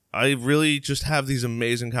 honestly, I really just have these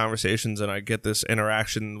amazing conversations, and I get this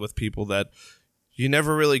interaction with people that you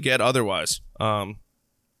never really get otherwise.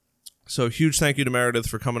 So huge thank you to Meredith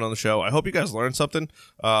for coming on the show. I hope you guys learned something,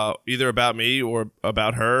 either about me or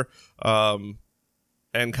about her,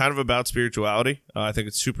 and kind of about spirituality. I think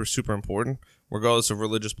it's super, super important, regardless of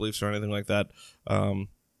religious beliefs or anything like that.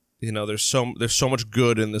 There's so much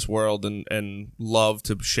good in this world and love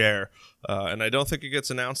to share, and I don't think it gets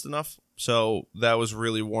announced enough. So that was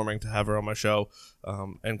really warming to have her on my show,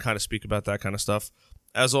 and kind of speak about that kind of stuff.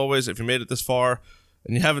 As always, if you made it this far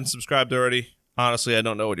and you haven't subscribed already, honestly, I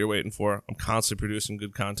don't know what you're waiting for. I'm constantly producing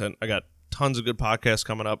good content. I got tons of good podcasts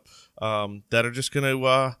coming up that are just going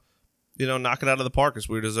to, knock it out of the park, as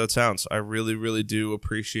weird as that sounds. I really, really do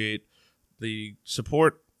appreciate the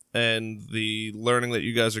support and the learning that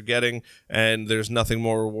you guys are getting. And there's nothing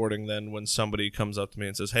more rewarding than when somebody comes up to me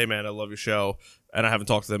and says, "Hey, man, I love your show," and I haven't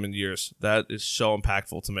talked to them in years. That is so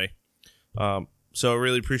impactful to me. So I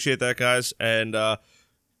really appreciate that, guys. And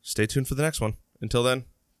stay tuned for the next one. Until then,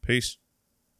 peace.